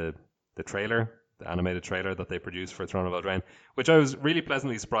say, the trailer, the animated trailer that they produced for Throne of Eldraine, which I was really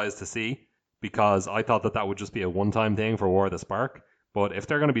pleasantly surprised to see, because I thought that would just be a one-time thing for War of the Spark. But if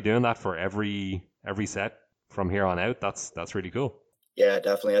they're going to be doing that for every set from here on out, that's really cool. Yeah,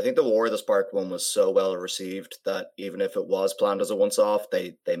 definitely. I think the War of the Spark one was so well received that even if it was planned as a once-off,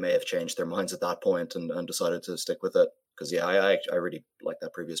 they may have changed their minds at that point and decided to stick with it. Because yeah, I really like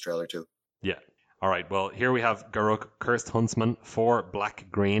that previous trailer too. Yeah. All right. Well, here we have Garruk, Cursed Huntsman, 4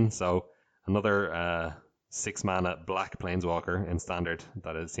 black-green. So another 6 mana black planeswalker in standard.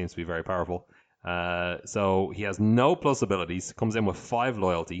 That seems to be very powerful. So he has no plus abilities, comes in with 5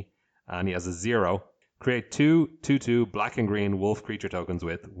 loyalty, and he has a 0. Create 2/2 black and green wolf creature tokens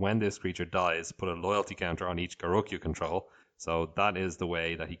with, when this creature dies, put a loyalty counter on each Garruk you control. So that is the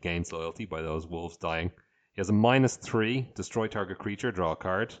way that he gains loyalty, by those wolves dying. He has a -3, destroy target creature, draw a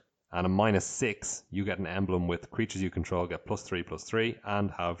card. And a -6, you get an emblem with creatures you control, get +3/+3,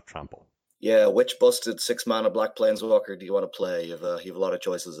 and have trample. Yeah, which busted 6 mana black planeswalker do you want to play? You have a lot of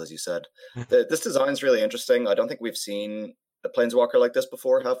choices, as you said. This design's really interesting. I don't think we've seen a planeswalker like this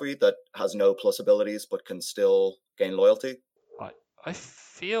before, have we? That has no plus abilities but can still gain loyalty. I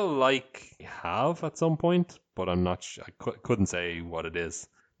feel like we have at some point, but I'm not sure. I couldn't say what it is.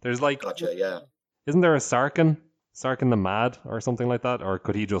 There's like, gotcha, yeah. Isn't there a Sarkhan the Mad or something like that, or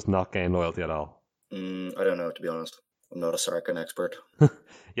could he just not gain loyalty at all? I don't know, to be honest. I'm not a Sarkhan expert.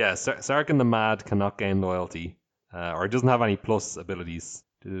 Yeah, Sarkhan the Mad cannot gain loyalty, or he doesn't have any plus abilities.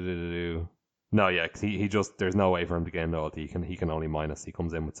 No, yeah, cause he just, there's no way for him to gain loyalty. He can only minus. He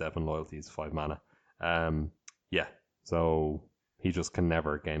comes in with 7 loyalties, 5 mana. Yeah, So he just can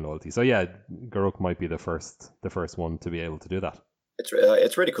never gain loyalty. So yeah, Garruk might be the first one to be able to do that.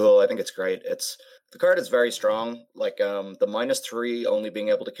 It's really cool. I think it's great. The card is very strong. Like the -3 only being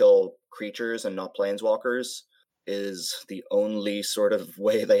able to kill creatures and not planeswalkers is the only sort of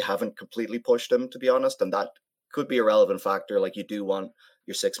way they haven't completely pushed him, to be honest. And that could be a relevant factor. Like you do want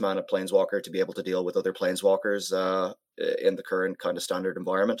your 6-mana planeswalker to be able to deal with other planeswalkers in the current kind of standard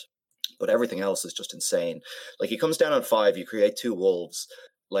environment. But everything else is just insane. Like he comes down on 5, you create 2 wolves.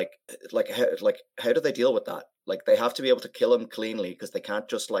 Like how do they deal with that? Like they have to be able to kill him cleanly because they can't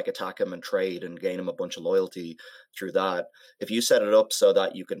just like attack him and trade and gain him a bunch of loyalty through that. If you set it up so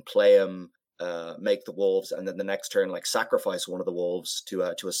that you can play him, make the wolves, and then the next turn like sacrifice one of the wolves to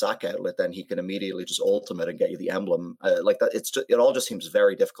a sack outlet, then he can immediately just ultimate and get you the emblem. Like that, it all just seems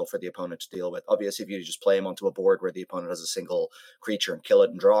very difficult for the opponent to deal with. Obviously, if you just play him onto a board where the opponent has a single creature and kill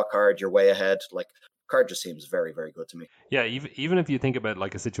it and draw a card, you're way ahead. Like card just seems very, very good to me. Yeah, even if you think about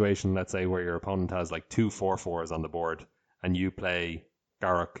like a situation, let's say where your opponent has like 2 4/4s on the board, and you play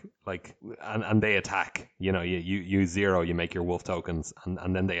Garruk, like, and they attack, you zero, you make your wolf tokens,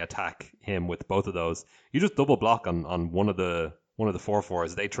 and then they attack him with both of those. You just double block on one of the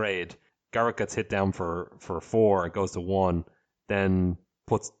 4/4s. They trade. Garruk gets hit down for 4, it goes to 1, then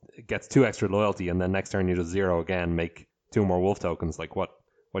gets 2 extra loyalty, and then next turn you just zero again, make 2 more wolf tokens. Like what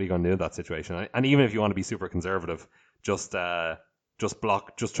are you going to do in that situation? And even if you want to be super conservative, just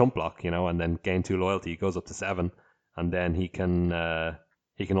chump block, and then gain 2 loyalty. He goes up to 7, and then he can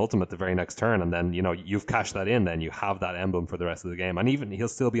ultimate the very next turn, and then you've cashed that in. Then you have that emblem for the rest of the game, and even he'll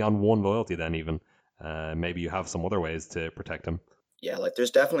still be on 1 loyalty. Then even maybe you have some other ways to protect him. Yeah, like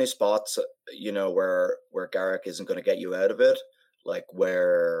there's definitely spots, where Garruk isn't going to get you out of it, like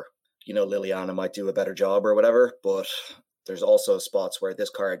where Liliana might do a better job or whatever, but there's also spots where this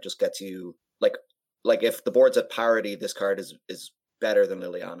card just gets you like if the board's at parity, this card is better than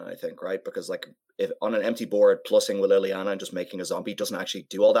Liliana, I think, right? Because like if on an empty board, plussing with Liliana and just making a zombie doesn't actually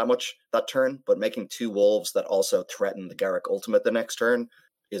do all that much that turn, but making 2 wolves that also threaten the Garruk ultimate the next turn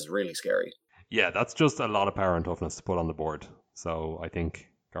is really scary. Yeah, that's just a lot of power and toughness to put on the board. So I think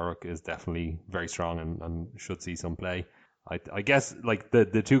Garruk is definitely very strong and should see some play. I guess like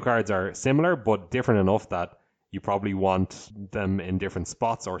the 2 cards are similar but different enough that you probably want them in different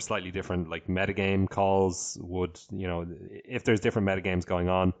spots or slightly different, like metagame calls would, if there's different metagames going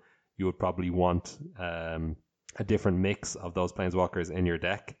on, you would probably want a different mix of those planeswalkers in your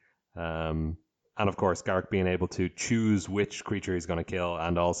deck. And of course, Garruk being able to choose which creature he's going to kill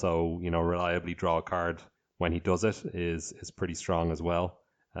and also, reliably draw a card when he does it is pretty strong as well.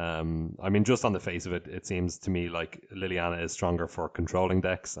 I mean, just on the face of it, it seems to me like Liliana is stronger for controlling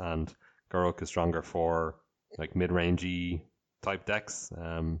decks and Garruk is stronger for like mid-rangey type decks,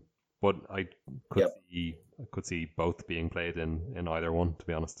 but I could see both being played in either one, to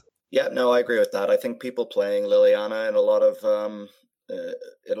be honest. Yeah, no, I agree with that. I think people playing Liliana in a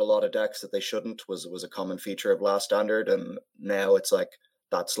lot of decks that they shouldn't was a common feature of last standard, and now it's like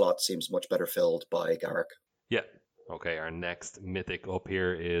that slot seems much better filled by Garruk. Yeah. Okay, our next mythic up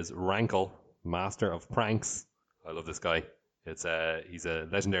here is Rankle, Master of Pranks. I love this guy. He's a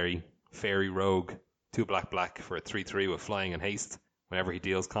legendary fairy rogue. 2 black for a 3/3 with flying and haste. Whenever he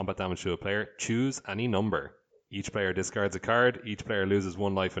deals combat damage to a player, choose any number. Each player discards a card. Each player loses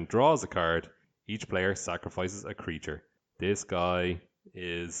 1 life and draws a card. Each player sacrifices a creature. This guy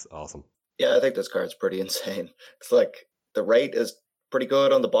is awesome. Yeah, I think this card's pretty insane. It's like the rate is pretty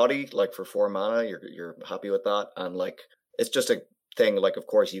good on the body. Like for 4 mana, you're happy with that, and like it's just a thing. Like of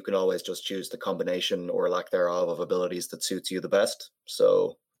course you can always just choose the combination or lack thereof of abilities that suits you the best.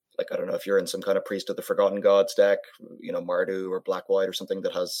 So. Like, I don't know if you're in some kind of Priest of the Forgotten Gods deck, Mardu or Black-White or something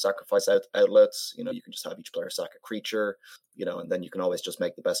that has sacrifice outlets, you can just have each player sack a creature, and then you can always just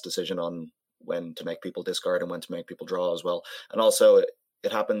make the best decision on when to make people discard and when to make people draw as well. And also,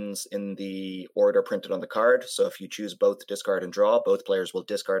 it happens in the order printed on the card. So if you choose both discard and draw, both players will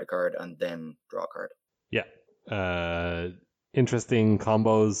discard a card and then draw a card. Yeah. Interesting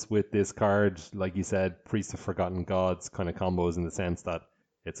combos with this card. Like you said, Priest of Forgotten Gods kind of combos in the sense that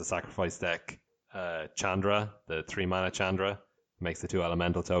it's a sacrifice deck. Chandra, the 3 mana Chandra, makes the 2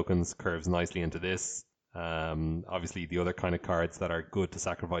 elemental tokens, curves nicely into this. Obviously, the other kind of cards that are good to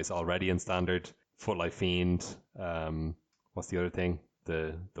sacrifice already in standard, Footlight Fiend. What's the other thing?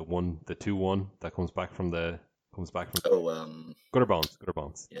 The 2/1 that comes back from Gutter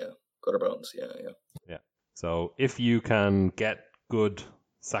Bones. Yeah, Gutter Bones. Yeah. So if you can get good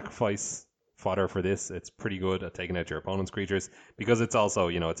sacrifice fodder for this, it's pretty good at taking out your opponent's creatures because it's also,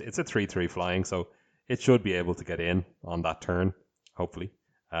 it's a 3/3 flying, so it should be able to get in on that turn, hopefully.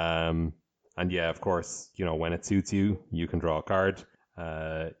 And And yeah, of course, when it suits you, you can draw a card.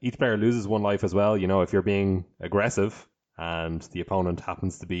 Each player loses 1 life as well. If you're being aggressive and the opponent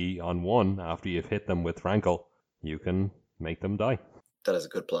happens to be on 1 after you've hit them with Rankle, you can make them die. That is a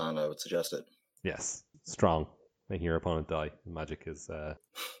good plan. I would suggest it. Yes, strong. Making your opponent die. Magic is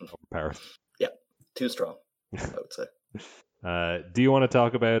overpowered. Yeah, too strong, I would say. Do you want to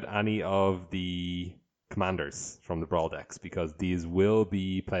talk about any of the commanders from the Brawl decks? Because these will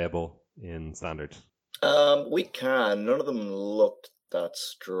be playable in Standard. We can. None of them looked that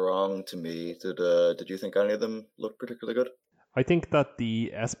strong to me. Did you think any of them looked particularly good? I think that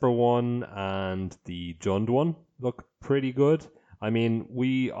the Esper one and the Jund one look pretty good. I mean,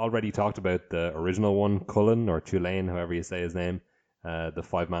 we already talked about the original one, Cullen or Tulane, however you say his name, the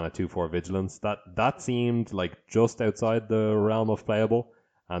 5 mana 2/4 Vigilance. That seemed like just outside the realm of playable.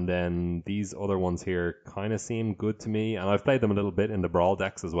 And then these other ones here kind of seem good to me. And I've played them a little bit in the Brawl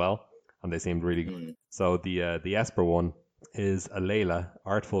decks as well, and they seemed really good. So the Esper one is a Layla,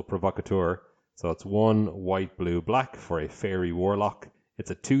 Artful Provocateur. So it's 1 white, blue, black for a Fairy Warlock. It's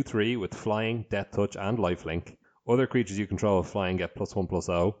a 2/3 with Flying, Death Touch, and Lifelink. Other creatures you control with Flying get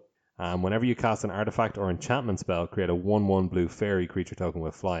 +1/+0. Whenever you cast an artifact or enchantment spell, create a 1/1 blue Fairy creature token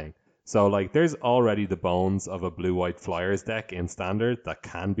with Flying. So there's already the bones of a blue-white Flyers deck in Standard that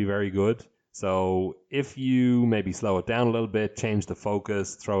can be very good. So if you maybe slow it down a little bit, change the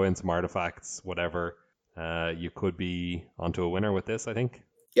focus, throw in some artifacts, whatever, you could be onto a winner with this, I think.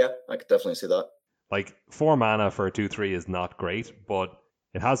 Yeah, I could definitely see that. 4 mana for a 2/3 is not great, but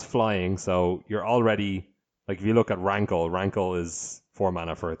it has Flying, so you're already, if you look at Rankle is 4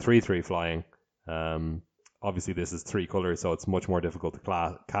 mana for a 3/3 Flying. Obviously this is 3 colors, so it's much more difficult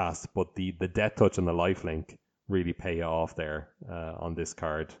to cast, but the Death Touch and the Lifelink really pay off there on this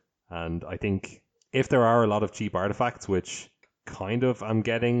card. And I think if there are a lot of cheap artifacts, which kind of I'm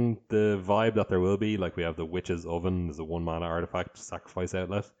getting the vibe that there will be, we have the Witch's Oven, there's a 1 mana artifact, sacrifice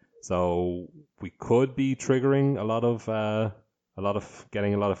outlet. So we could be triggering a lot of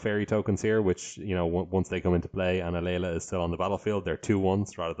getting a lot of fairy tokens here, which, once they come into play and Alayla is still on the battlefield, they're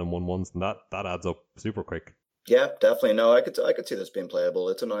 2/1s rather than 1/1s, and that adds up super quick. Yeah, definitely. No, I could see this being playable.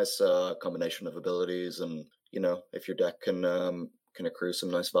 It's a nice combination of abilities, and if your deck can accrue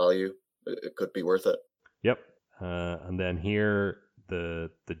some nice value, it could be worth it. Yep. And then here the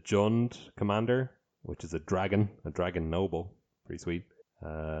Jund commander, which is a dragon noble, pretty sweet.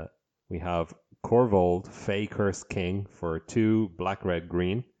 We have Korvold, Fey Curse King for 2 black, red,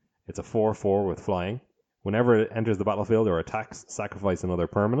 green. It's a 4/4 with Flying. Whenever it enters the battlefield or attacks, sacrifice another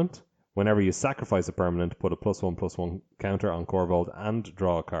permanent. Whenever you sacrifice a permanent, put a +1/+1 counter on Korvold and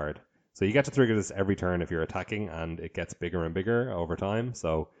draw a card. So you get to trigger this every turn if you're attacking, and it gets bigger and bigger over time.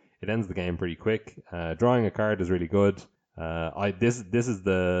 So it ends the game pretty quick. Drawing a card is really good. This is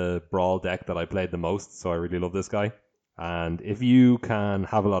the Brawl deck that I played the most, so I really love this guy. And if you can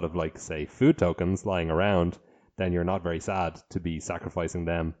have a lot of, say, food tokens lying around, then you're not very sad to be sacrificing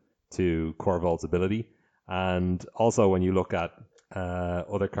them to Korvold's ability. And also when you look at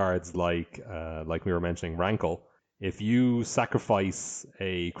other cards like we were mentioning, Rankle, if you sacrifice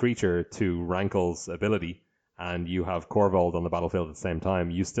a creature to Rankle's ability and you have Korvold on the battlefield at the same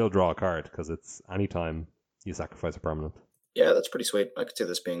time, you still draw a card because it's anytime you sacrifice a permanent. Yeah, that's pretty sweet. I could see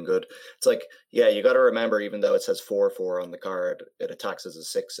this being good. It's you got to remember, even though it says 4/4 on the card, it attacks as a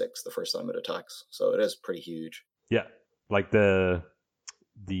 6/6 the first time it attacks. So it is pretty huge. Yeah, hold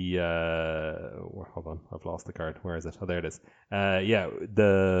on, I've lost the card. Where is it? Oh, there it is.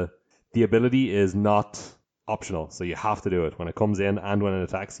 The ability is not optional, so you have to do it when it comes in, and when it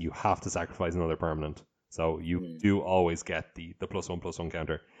attacks, you have to sacrifice another permanent. So you do always get the +1/+1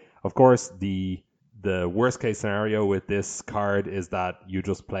 counter. Of course, the worst case scenario with this card is that you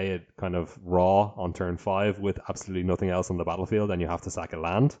just play it kind of raw on turn 5 with absolutely nothing else on the battlefield, and you have to sack a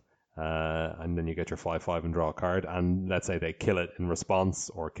land. And then you get your 5/5 and draw a card, and let's say they kill it in response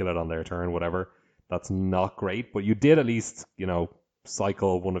or kill it on their turn, whatever. That's not great, but you did at least,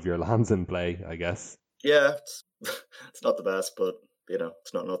 cycle one of your lands in play, I guess. Yeah, it's not the best, but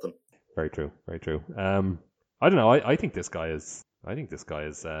it's not nothing. Very true, very true. I don't know. I think this guy is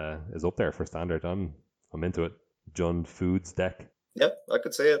up there for Standard. I'm into it. Jund Foods deck. Yep, I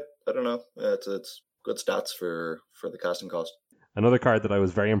could see it. I don't know. It's good stats for the casting cost. Another card that I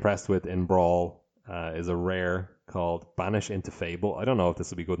was very impressed with in Brawl is a rare called Banish into Fable. I don't know if this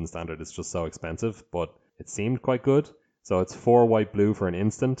will be good in Standard. It's just so expensive, but it seemed quite good. So it's 4 white, blue for an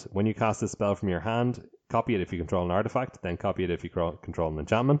instant. When you cast this spell from your hand, copy it if you control an artifact, then copy it if you control an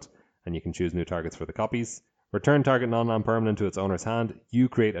enchantment, and you can choose new targets for the copies. Return target non-land permanent to its owner's hand. You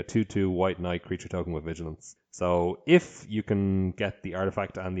create a 2/2 white knight creature token with vigilance. So if you can get the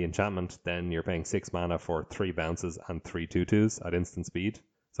artifact and the enchantment, then you're paying 6 mana for 3 bounces and 3 2/2s at instant speed.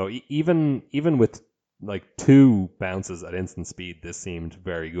 So even with like 2 bounces at instant speed, this seemed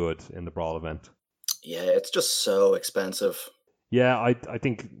very good in the Brawl event. Yeah, it's just so expensive. Yeah, I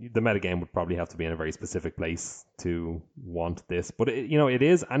think the metagame would probably have to be in a very specific place to want this. But it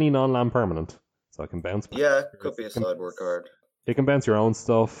is any non-land permanent, so it can bounce. Yeah, it could be a sideboard card. It can bounce your own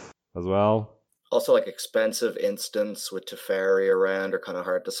stuff as well. Also, like expensive instants with Teferi around are kind of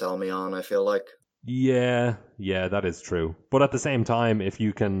hard to sell me on, I feel like. Yeah, that is true. But at the same time, if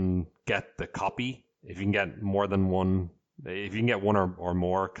you can get the copy, if you can get more than one, if you can get one or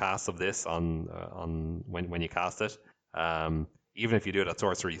more casts of this on when you cast it, even if you do it at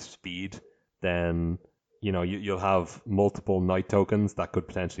sorcery speed, then you'll have multiple night tokens that could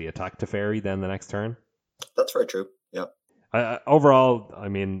potentially attack Teferi then the next turn. That's very true. Yeah. Overall, I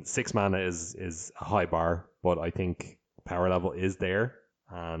mean, 6 mana is a high bar, but I think power level is there,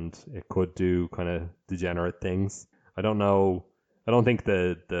 and it could do kind of degenerate things. I don't know. I don't think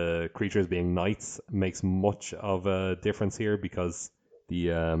the creatures being knights makes much of a difference here because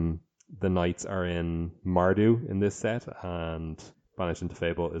the knights are in Mardu in this set, and Banished into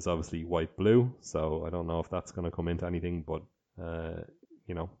Fable is obviously white-blue, so I don't know if that's going to come into anything, but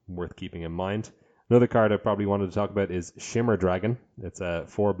worth keeping in mind. Another card I probably wanted to talk about is Shimmer Dragon. It's a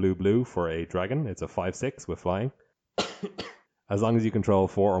 4 blue for a dragon. It's a 5/6 with flying. As long as you control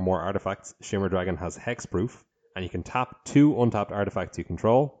 4 or more artifacts, Shimmer Dragon has hexproof, and you can tap 2 untapped artifacts you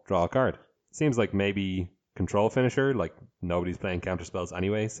control, draw a card. Seems like maybe control finisher, like nobody's playing counterspells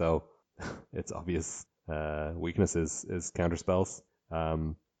anyway, so its obvious weakness is counterspells.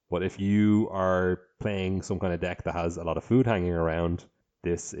 But if you are playing some kind of deck that has a lot of food hanging around,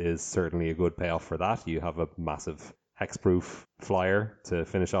 this is certainly a good payoff for that. You have a massive hexproof flyer to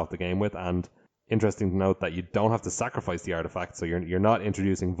finish off the game with, and interesting to note that you don't have to sacrifice the artifact, so you're not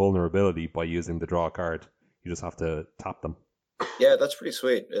introducing vulnerability by using the draw card. You just have to tap them. Yeah, that's pretty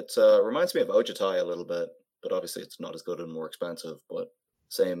sweet. It reminds me of Ojutai a little bit, but obviously it's not as good and more expensive, but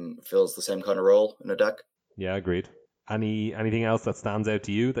fills the same kind of role in a deck. Yeah, agreed. Anything else that stands out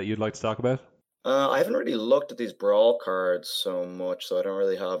to you that you'd like to talk about? I haven't really looked at these Brawl cards so much, so I don't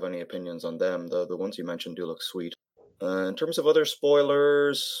really have any opinions on them, though the ones you mentioned do look sweet. In terms of other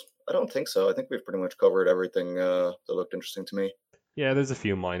spoilers, I don't think so. I think we've pretty much covered everything that looked interesting to me. Yeah, there's a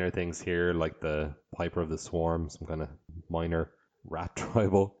few minor things here, like the Piper of the Swarm, some kind of minor rat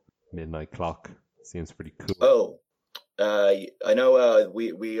tribal. Midnight Clock seems pretty cool. Oh, I know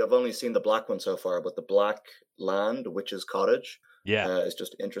we have only seen the black one so far, but the black land, Witch's Cottage, is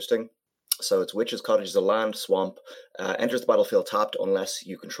just interesting. So it's Witch's Cottage is a land swamp. Enters the battlefield tapped unless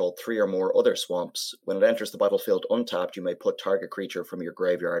you control 3 or more other swamps. When it enters the battlefield untapped, you may put target creature from your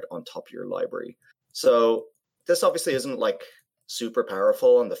graveyard on top of your library. So this obviously isn't like super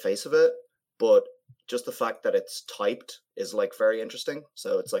powerful on the face of it, but just the fact that it's typed is like very interesting.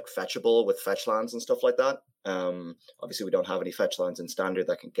 So it's like fetchable with fetch lands and stuff like that. Obviously we don't have any fetch lands in standard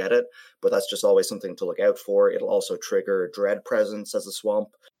that can get it, but that's just always something to look out for. It'll also trigger Dread Presence as a swamp.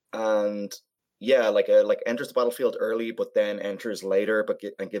 And yeah, like enters the battlefield early, but then enters later,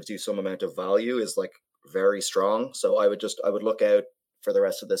 and gives you some amount of value is like very strong. So I would look out for the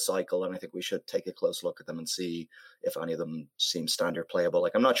rest of this cycle, and I think we should take a close look at them and see if any of them seem standard playable.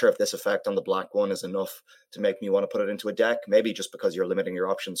 Like I'm not sure if this effect on the black one is enough to make me want to put it into a deck. Maybe just because you're limiting your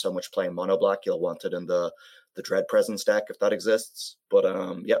options so much playing mono black, you'll want it in the Dread Presence deck if that exists. But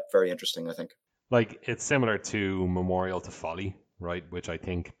yeah, very interesting, I think. Like it's similar to Memorial to Folly, right? Which I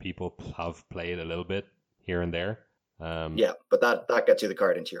think people have played a little bit here and there. Yeah, but that gets you the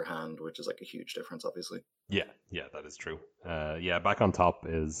card into your hand, which is like a huge difference, obviously. Yeah, that is true. Back on top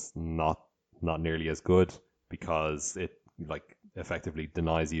is not nearly as good because it like effectively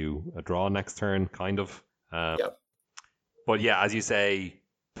denies you a draw next turn, kind of. But yeah, as you say,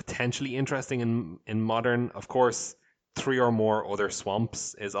 potentially interesting in modern. Of course, 3 or more other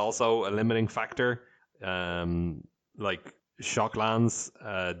swamps is also a limiting factor. Like Shocklands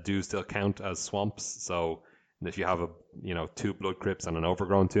do still count as swamps, so if you have 2 Blood Crypts and an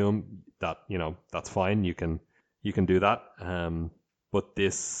Overgrown Tomb, that's fine. You can do that. But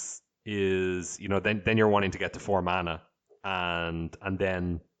this is then you're wanting to get to 4 mana, and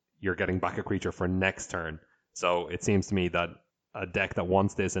then you're getting back a creature for next turn. So it seems to me that a deck that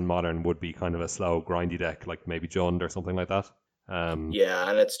wants this in modern would be kind of a slow, grindy deck, like maybe Jund or something like that. Yeah,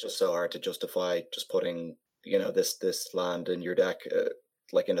 and it's just so hard to justify just putting this land in your deck,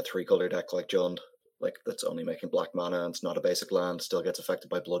 like in a 3-color deck like Jund, like that's only making black mana and it's not a basic land, still gets affected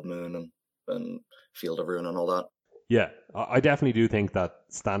by Blood Moon, and and Field of Ruin and all that. Yeah, I definitely do think that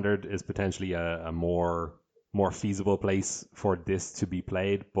Standard is potentially a more feasible place for this to be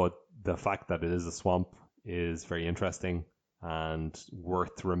played, but the fact that it is a swamp is very interesting and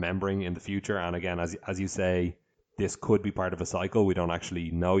worth remembering in the future. And again, as you say, this could be part of a cycle. We don't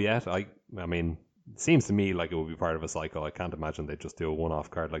actually know yet. I mean, it seems to me like it would be part of a cycle. I can't imagine they'd just do a one-off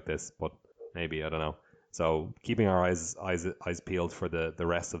card like this, but maybe, I don't know. So keeping our eyes peeled for the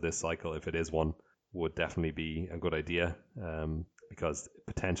rest of this cycle, if it is one, would definitely be a good idea, because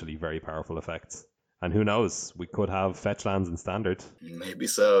potentially very powerful effects. And who knows, we could have fetch lands in Standard. Maybe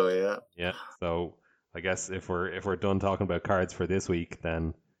so, yeah. Yeah. So I guess if we're done talking about cards for this week,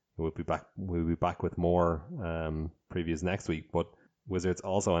 then we'll be back with more previews next week. But Wizards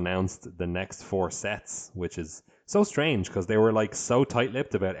also announced the next 4 sets, which is so strange because they were like so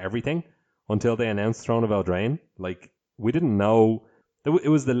tight-lipped about everything until they announced Throne of Eldraine. Like, we didn't know. It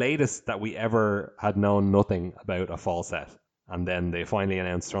was the latest that we ever had known nothing about a fall set. And then they finally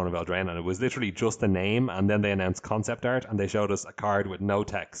announced Throne of Eldraine, and it was literally just a name, and then they announced concept art, and they showed us a card with no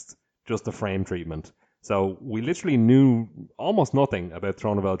text, just a frame treatment. So we literally knew almost nothing about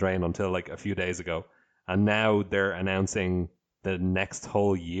Throne of Eldraine until like a few days ago. And now they're announcing the next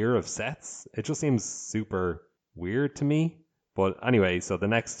whole year of sets. It just seems super weird to me. But anyway, so the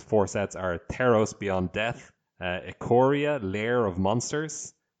next 4 sets are Theros Beyond Death, Ikoria, Lair of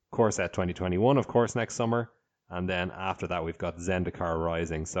Monsters, Core Set 2021, of course, next summer. And then after that, we've got Zendikar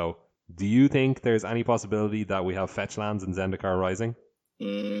Rising. So do you think there's any possibility that we have fetch lands in Zendikar Rising?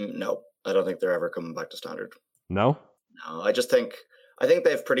 No, I don't think they're ever coming back to Standard. No? No, I think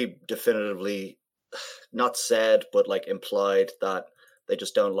they've pretty definitively not said, but like implied that they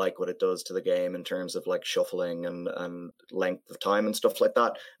just don't like what it does to the game in terms of like shuffling and length of time and stuff like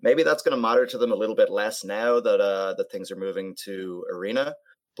that. Maybe that's going to matter to them a little bit less now that things are moving to Arena.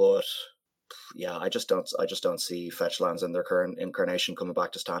 But yeah, I just don't see fetch lands in their current incarnation coming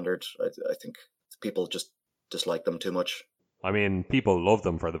back to Standard. I think people just dislike them too much. I mean, people love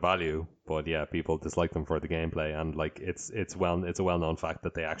them for the value, but yeah, people dislike them for the gameplay, and like it's a well-known fact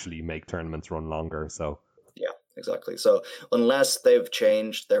that they actually make tournaments run longer. So yeah, exactly. So unless they've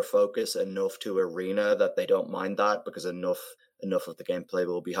changed their focus enough to Arena that they don't mind that, because enough of the gameplay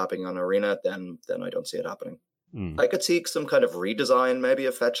will be happening on Arena, then I don't see it happening. I could see some kind of redesign, maybe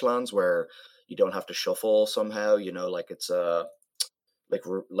of fetch lands where you don't have to shuffle somehow. You know, like it's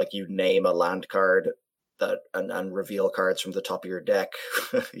like you name a land card that and reveal cards from the top of your deck,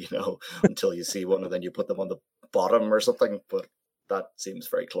 you know, until you see one, and then you put them on the bottom or something. But that seems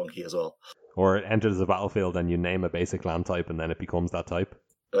very clunky as well. Or it enters the battlefield and you name a basic land type, and then it becomes that type.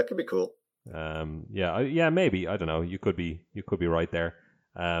 That could be cool. Yeah, maybe, I don't know. You could be right there.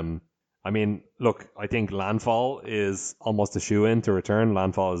 I mean, look, I think Landfall is almost a shoe-in to return.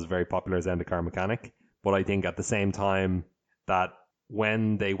 Landfall is a very popular Zendikar mechanic, but I think at the same time that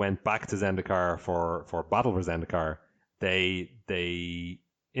when they went back to Zendikar for Battle for Zendikar, they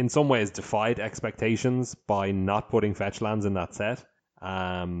in some ways defied expectations by not putting fetch lands in that set,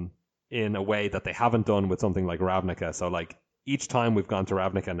 in a way that they haven't done with something like Ravnica. So like each time we've gone to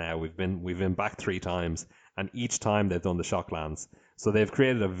Ravnica now, we've been back 3 times, and each time they've done the shock lands. So they've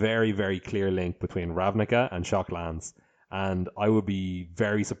created a very, very clear link between Ravnica and shock lands, and I would be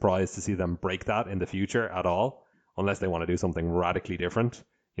very surprised to see them break that in the future at all, unless they want to do something radically different.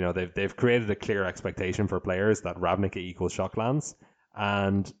 You know, they've created a clear expectation for players that Ravnica equals shock lands,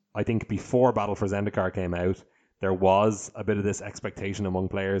 and I think before Battle for Zendikar came out, there was a bit of this expectation among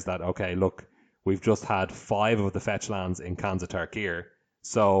players that, okay, look, we've just had 5 of the fetch lands in Khans of Tarkir,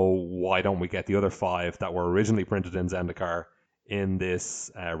 so why don't we get the other 5 that were originally printed in Zendikar in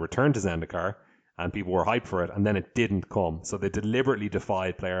this return to Zendikar? And people were hyped for it, and then it didn't come. So they deliberately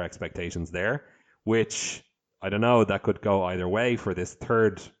defied player expectations there, which, I don't know, that could go either way for this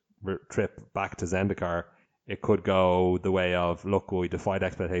third trip back to Zendikar. It could go the way of, look, we defied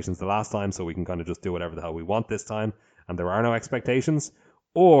expectations the last time, so we can kind of just do whatever the hell we want this time, and there are no expectations.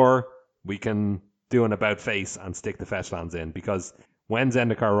 Or we can do an about face and stick the fetch lands in, because when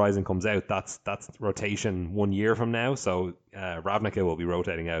Zendikar Rising comes out, that's rotation 1 year from now, so Ravnica will be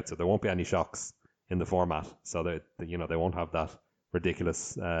rotating out, so there won't be any shocks in the format, so that they won't have that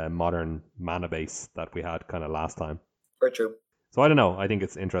ridiculous modern mana base that we had kind of last time. Very true. So I don't know. I think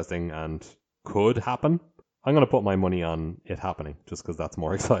it's interesting and could happen. I'm going to put my money on it happening just because that's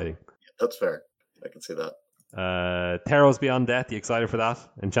more exciting. That's fair. I can see that. Theros Beyond Death, you excited for that?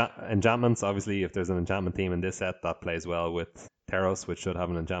 Enchantments, obviously, if there's an enchantment theme in this set, that plays well with Theros, which should have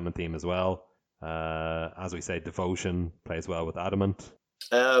an enchantment theme as well. As we say, Devotion plays well with Adamant.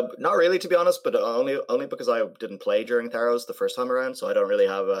 Not really, to be honest, but only because I didn't play during Theros the first time around, so I don't really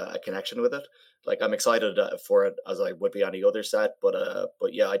have a connection with it. Like I'm excited for it as I would be any other set, but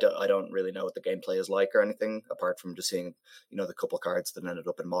yeah, I don't really know what the gameplay is like or anything apart from just seeing the couple cards that ended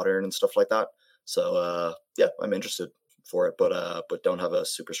up in Modern and stuff like that. So yeah, I'm interested for it, but don't have a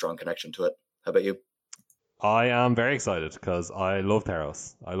super strong connection to it. How about you? I am very excited because I love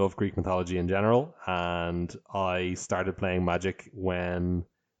Theros. I love Greek mythology in general, and I started playing Magic when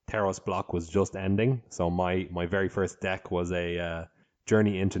Theros block was just ending. So my very first deck was a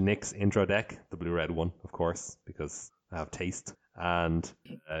Journey into Nyx intro deck, the blue-red one, of course, because I have taste. And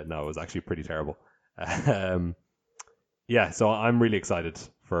no, it was actually pretty terrible. um, yeah, so I'm really excited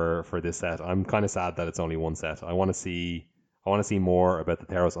for this set. I'm kind of sad that it's only one set. I want to see more about the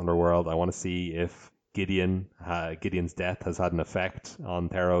Theros underworld. I want to see if Gideon's death has had an effect on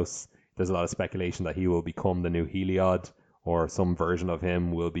Theros. There's a lot of speculation that he will become the new Heliod, or some version of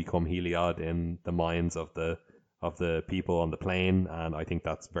him will become Heliod in the minds of the people on the plane, and I think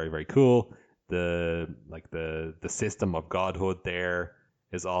that's very, very cool. The system of godhood there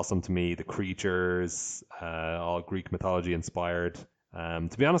is awesome to me. The creatures, all Greek mythology inspired.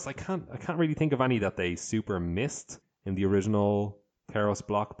 To be honest, I can't really think of any that they super missed in the original Theros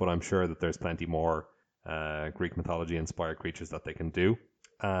block, but I'm sure that there's plenty more Greek mythology inspired creatures that they can do.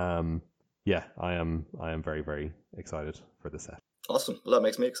 Yeah, I am very, very excited for the set. Awesome. Well, that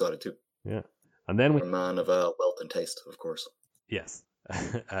makes me excited too. Yeah, and then You're a man of wealth and taste, of course. yes,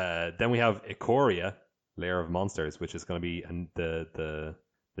 then we have Ikoria, Lair of Monsters, which is going to be the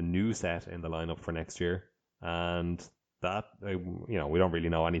new set in the lineup for next year, and that we don't really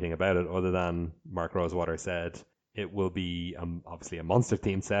know anything about it other than Mark Rosewater said it will be obviously a monster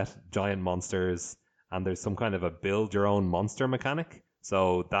themed set, giant monsters, and there's some kind of a build your own monster mechanic.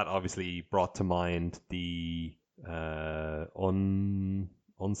 So that obviously brought to mind the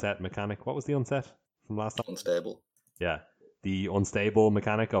unset mechanic. What was the unset from last time? Unstable. Yeah, the unstable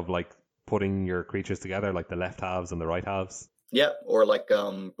mechanic of like putting your creatures together, like the left halves and the right halves. Yeah, or like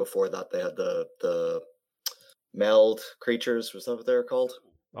before that they had the meld creatures. Was that what they were called?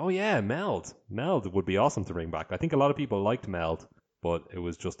 Oh yeah, Meld. Meld would be awesome to bring back. I think a lot of people liked Meld, but it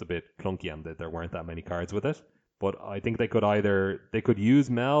was just a bit clunky and there weren't that many cards with it. But I think they could use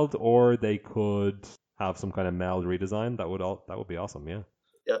Meld, or they could have some kind of Meld redesign. That would be awesome. Yeah.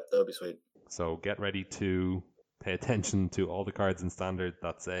 Yeah, that would be sweet. So get ready to pay attention to all the cards in Standard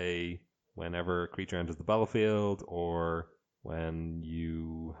that say whenever a creature enters the battlefield, or when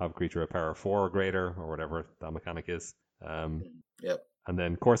you have a creature a power 4 or greater, or whatever that mechanic is. Yep. And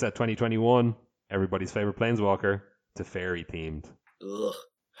then Core Set 2021, everybody's favorite Planeswalker, Teferi themed. Ugh.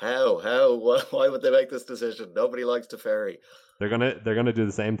 How? Why would they make this decision? Nobody likes Teferi. They're gonna do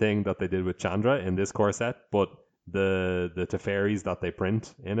the same thing that they did with Chandra in this core set, but the Teferis that they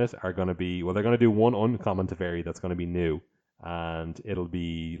print in it are gonna be, well, they're gonna do one uncommon Teferi that's gonna be new, and it'll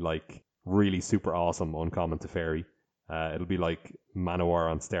be like really super awesome uncommon Teferi. It'll be like Manowar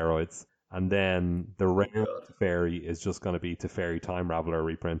on steroids. And then the rare Teferi is just going to be Teferi Time Raveler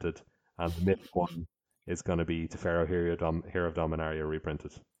reprinted, and the mythic one is going to be Teferi Hero of Dominaria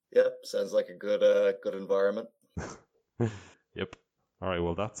reprinted. Yep, sounds like a good environment. Yep. All right,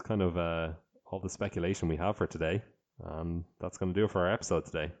 well, that's kind of all the speculation we have for today, and that's going to do it for our episode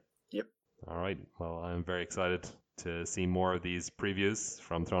today. Yep. All right, well, I'm very excited to see more of these previews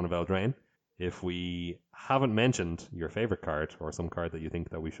from Throne of Eldraine. If we haven't mentioned your favorite card, or some card that you think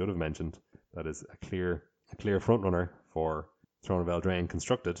that we should have mentioned, that is a clear frontrunner for Throne of Eldraine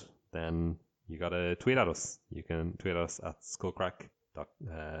constructed, then you gotta tweet at us. You can tweet us at Skullcrack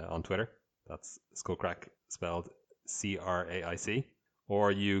on Twitter. That's Skullcrack spelled CRAIC.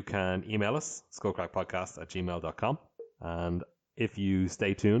 Or you can email us, skullcrackpodcast@gmail.com. And if you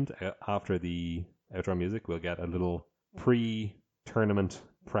stay tuned, after the outro music, we'll get a little pre-tournament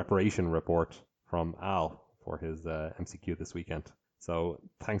preparation report from Al for his MCQ this weekend. So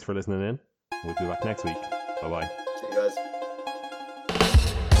thanks for listening in. We'll be back next week. Bye-bye. See you guys.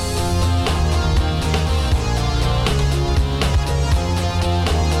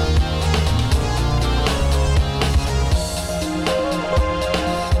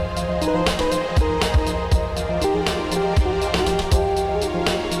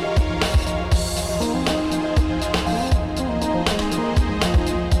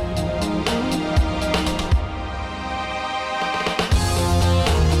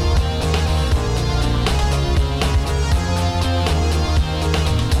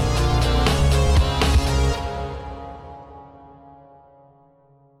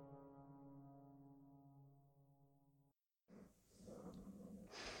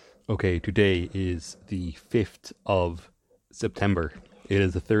 Okay, today is the 5th of September It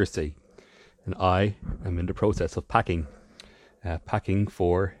is a Thursday, and I am in the process of packing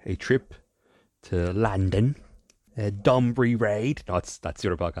for a trip to London, Dombury Raid. No, that's the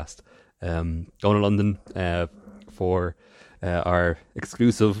other podcast. Going to London for our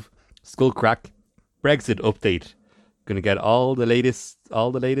exclusive Skullcrack Brexit update. Going to get all the latest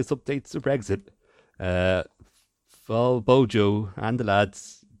updates of Brexit. Fall Bojo and the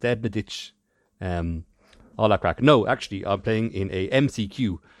lads dead in the ditch. All that crack. No, actually, I'm playing in a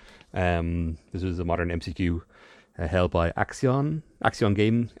MCQ. This is a modern MCQ held by Axion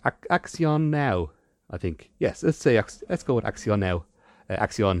Now, I think. Yes, let's go with Axion Now.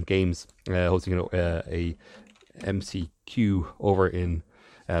 Axion Games hosting a MCQ over in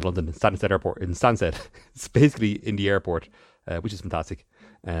London, Stansted Airport. In Stansted, it's basically in the airport, which is fantastic.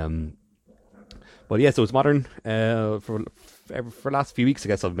 But yeah, so it's modern. For the last few weeks, I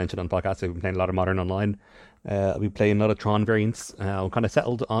guess I've mentioned on podcasts, I've been playing a lot of modern online. I'll be playing a lot of Tron variants. I'm kind of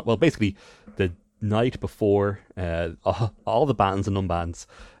settled on, well, basically the night before all the bans and non-bans,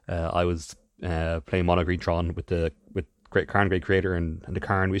 I was playing Mono Green Tron with Karn Great Creator and the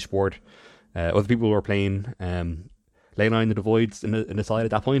Karn Wishboard. Other people were playing Leyline of the Voids in the side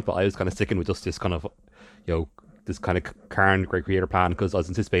at that point, but I was kind of sticking with just this kind of, this kind of Karn Great Creator plan because I was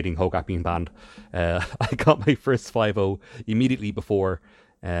anticipating Hogak being banned. I got my first 5-0 immediately before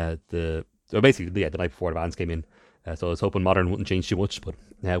the night before the bans came in. So I was hoping Modern wouldn't change too much, but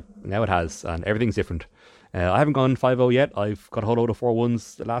now it has, and everything's different. I haven't gone 5-0 yet. I've got a whole load of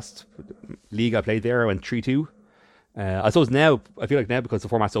 4-1s. The last league I played there, I went 3-2. I suppose now, I feel like now because the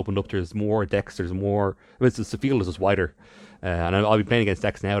format's opened up, there's more decks, the field is just wider. And I'll be playing against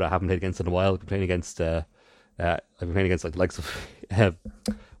decks now that I haven't played against in a while. I've been playing against like the likes of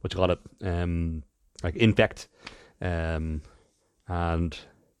like Infect, and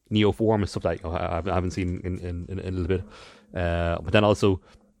Neoform and stuff like I haven't seen in a little bit. But then also,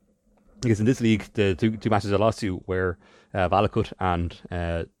 I guess in this league, the two matches I lost to were Valakut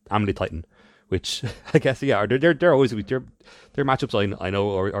and Amelie Titan, which I guess they're always their matchups I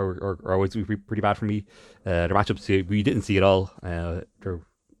know are always pretty bad for me. Their matchups we didn't see at all.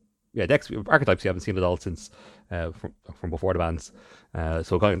 Decks archetypes you haven't seen at all since from before the bans.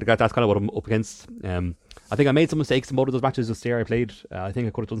 So that's kind of what I'm up against. I think I made some mistakes in both of those matches this year I played. I think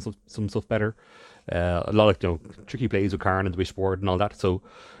I could have done some stuff better. A lot of tricky plays with Karn and the Wishboard and all that. So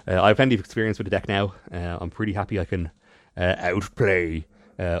I have plenty of experience with the deck now. I'm pretty happy I can outplay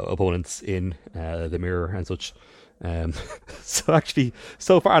opponents in the mirror and such. So actually,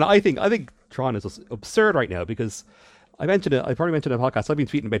 so far, and I think Tron is just absurd right now because I probably mentioned in a podcast, I've been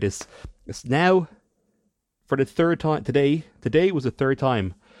tweeting about this. It's now for the third time today. Today was the third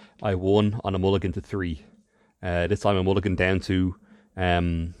time I won on a mulligan to 3. This time I mulligan down to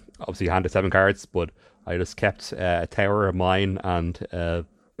obviously handed 7 cards, but I just kept a tower, a mine, and had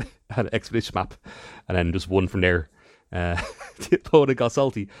an expedition map, and then just won from there. The opponent got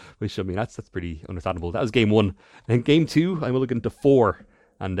salty, which I mean that's pretty understandable. That was game 1. And game 2 I mulligan to 4,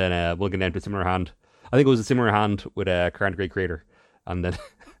 and then mulligan down to a similar hand. I think it was a similar hand with a Karn Great Creator, and then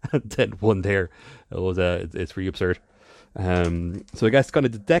then one there. It's pretty absurd. So I guess kind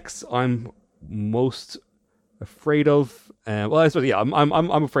of the decks I'm most afraid of. Well, I suppose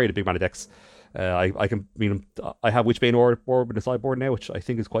I'm afraid of big mana decks. I have Witchbane Orb in the sideboard now, which I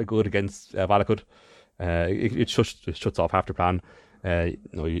think is quite good against Valakut. It shuts off half their plan. You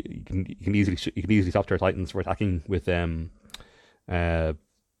can easily stop their Titans for attacking with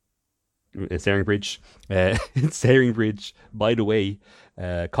Staring Bridge. Staring Bridge, by the way,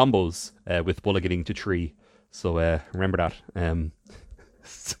 combos with mulliganing to 3. So remember that.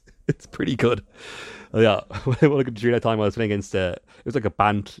 It's pretty good. Yeah, when I mulliganed to 3 that time, I was playing against it was like a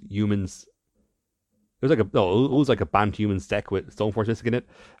banned humans. It was like a banned humans deck with Stoneforge Mystic in it,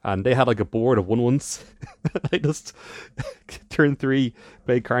 and they had like a board of 1/1s. I just turned 3,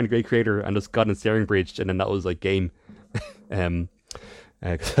 played Karn Great Creator, and just got in Staring Bridge, and then that was like game. Because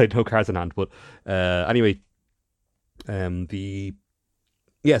I had no cards in hand, but anyway, so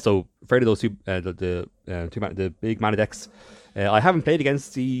afraid of those two, the big mana decks. I haven't played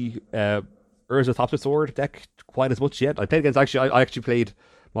against the Urza Thopter Sword deck quite as much yet. I actually played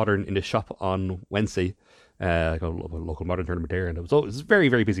Modern in the shop on Wednesday. I got a local Modern tournament there, and it was very,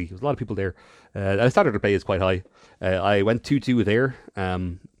 very busy. There was a lot of people there. The standard to play is quite high. I went 2-2 there.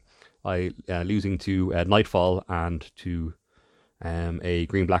 I losing to Nightfall and to a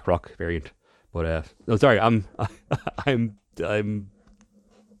green black rock variant. But no, sorry, I'm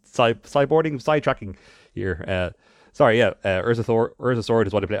sidetracking here. Urza Sword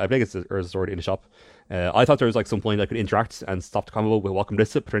is what I play. I play against the Urza Sword in the shop. I thought there was like some point I could interact and stop the combo with Welcome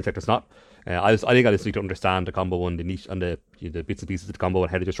Discip, but turns out there's not. I think I just need to understand the combo and the niche and the bits and pieces of the combo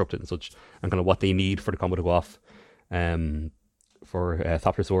and how to disrupt it and such, and kind of what they need for the combo to go off. For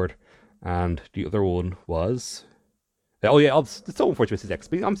Thopter Sword, and the other one was the Stone Forge Mystic decks.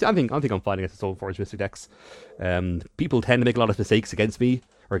 I think I'm fine against the Stone Forge Mystic decks. People tend to make a lot of mistakes against me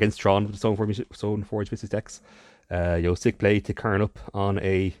or against Tron with the Stone Forge Mystic decks. Sick play to Karn up on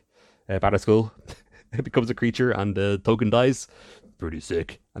a Battle Skull. It becomes a creature and the token dies. Pretty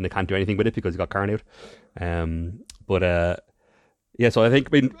sick, and they can't do anything with it because you got Karn out. Yeah, so I think,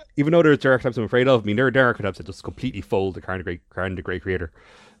 even though there's archetypes I'm afraid of, there are archetypes that just completely fold the Karn the Great Creator.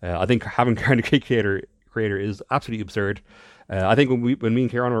 I think having Karn the Great Creator is absolutely absurd. I think when me and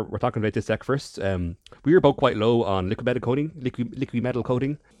Kieran were talking about this deck first, we were both quite low on liquid metal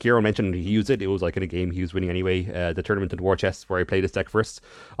coating. Kieran mentioned he used it. It was like in a game he was winning anyway. The tournament in War Chest where I played this deck first,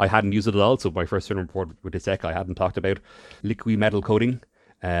 I hadn't used it at all. So my first tournament report with this deck, I hadn't talked about liquid metal coating.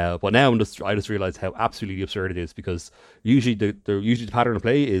 But now I just realized how absolutely absurd it is, because usually the pattern of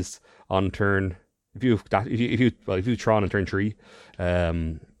play is on turn, if you Tron on turn 3, you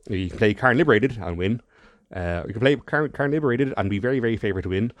can play Karn Liberated and win. You can play Karn Liberated and be very, very favourite to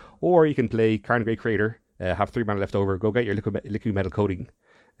win, or you can play Karn Great Creator, have 3 mana left over, go get your liquid metal coating,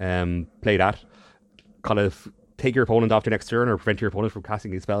 play that, kind of take your opponent off the next turn or prevent your opponent from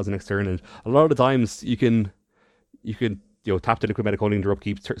casting these spells the next turn. And a lot of the times you can tap the liquid metal coating, their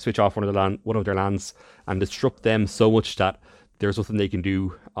upkeep, switch off one of their lands, and disrupt them so much that there's nothing they can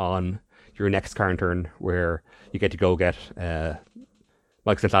do on your next Karn turn, where you get to go get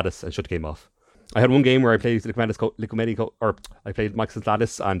Mike's Lattice and shut the game off. I had one game where I played I played Mike's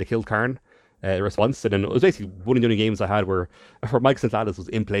Lattice and I killed Karn. Response, and then it was basically one of the only games I had where Mike's Lattice was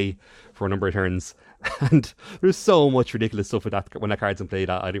in play for a number of turns, and there's so much ridiculous stuff with that when that card's in play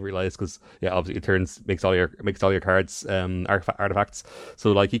that I didn't realize, because obviously it turns makes all your cards artifacts.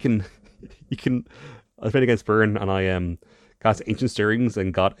 So like you can I was playing against Burn and I cast Ancient Stirrings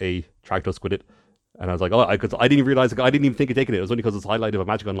and got a Thragtusk with it. And I was like, I didn't even realize, I didn't even think of taking it. It was only because it's highlighted by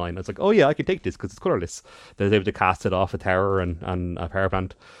Magic Online. I was like, oh yeah, I can take this because it's colorless. Then I was able to cast it off a tower and a power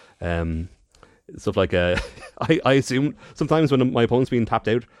plant. Stuff like I assume sometimes when my opponent's being tapped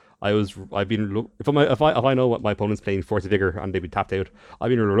out, if I know what my opponent's playing Force of Vigor and they've been tapped out, I've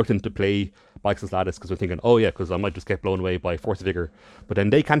been reluctant to play Mike's Lattice because I'm thinking, oh yeah, because I might just get blown away by Force of Vigor. But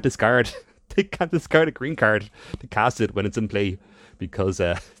then they can't discard a green card to cast it when it's in play because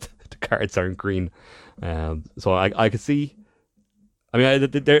the cards aren't green. So I could see. I mean,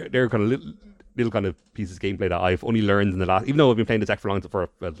 they're kind of little kind of pieces of gameplay that I've only learned in the last, even though I've been playing this deck for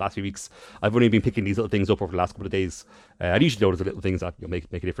the last few weeks, I've only been picking these little things up over the last couple of days. I usually notice the little things that make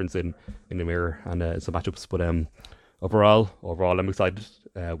a difference in the mirror and some matchups. But overall, I'm excited.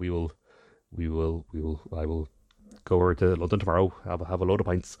 I will go over to London tomorrow, have a load of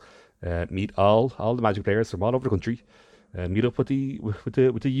pints, meet all the Magic players from all over the country, meet up with the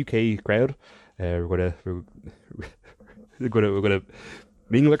UK crowd. We're gonna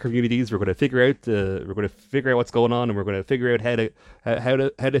mingle with communities. We're going to figure out what's going on, and we're going to figure out how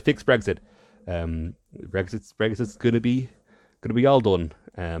to fix Brexit. Brexit's going to be all done.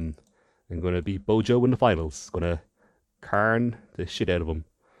 I'm going to beat Bojo in the finals. Going to Karn the shit out of him.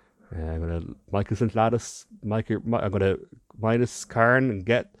 I'm going to Michael Lattice. I'm going to minus Karn and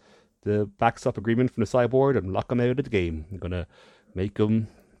get the backstop agreement from the sideboard and lock him out of the game. I'm going to make him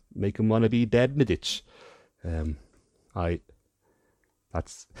want to be dead in the ditch.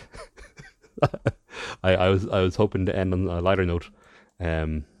 That's I was hoping to end on a lighter note,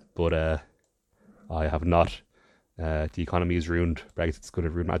 but I have not. The economy is ruined. Brexit's going to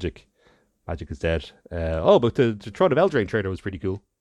ruin Magic. Magic is dead. But the Throne of Eldraine trailer was pretty cool.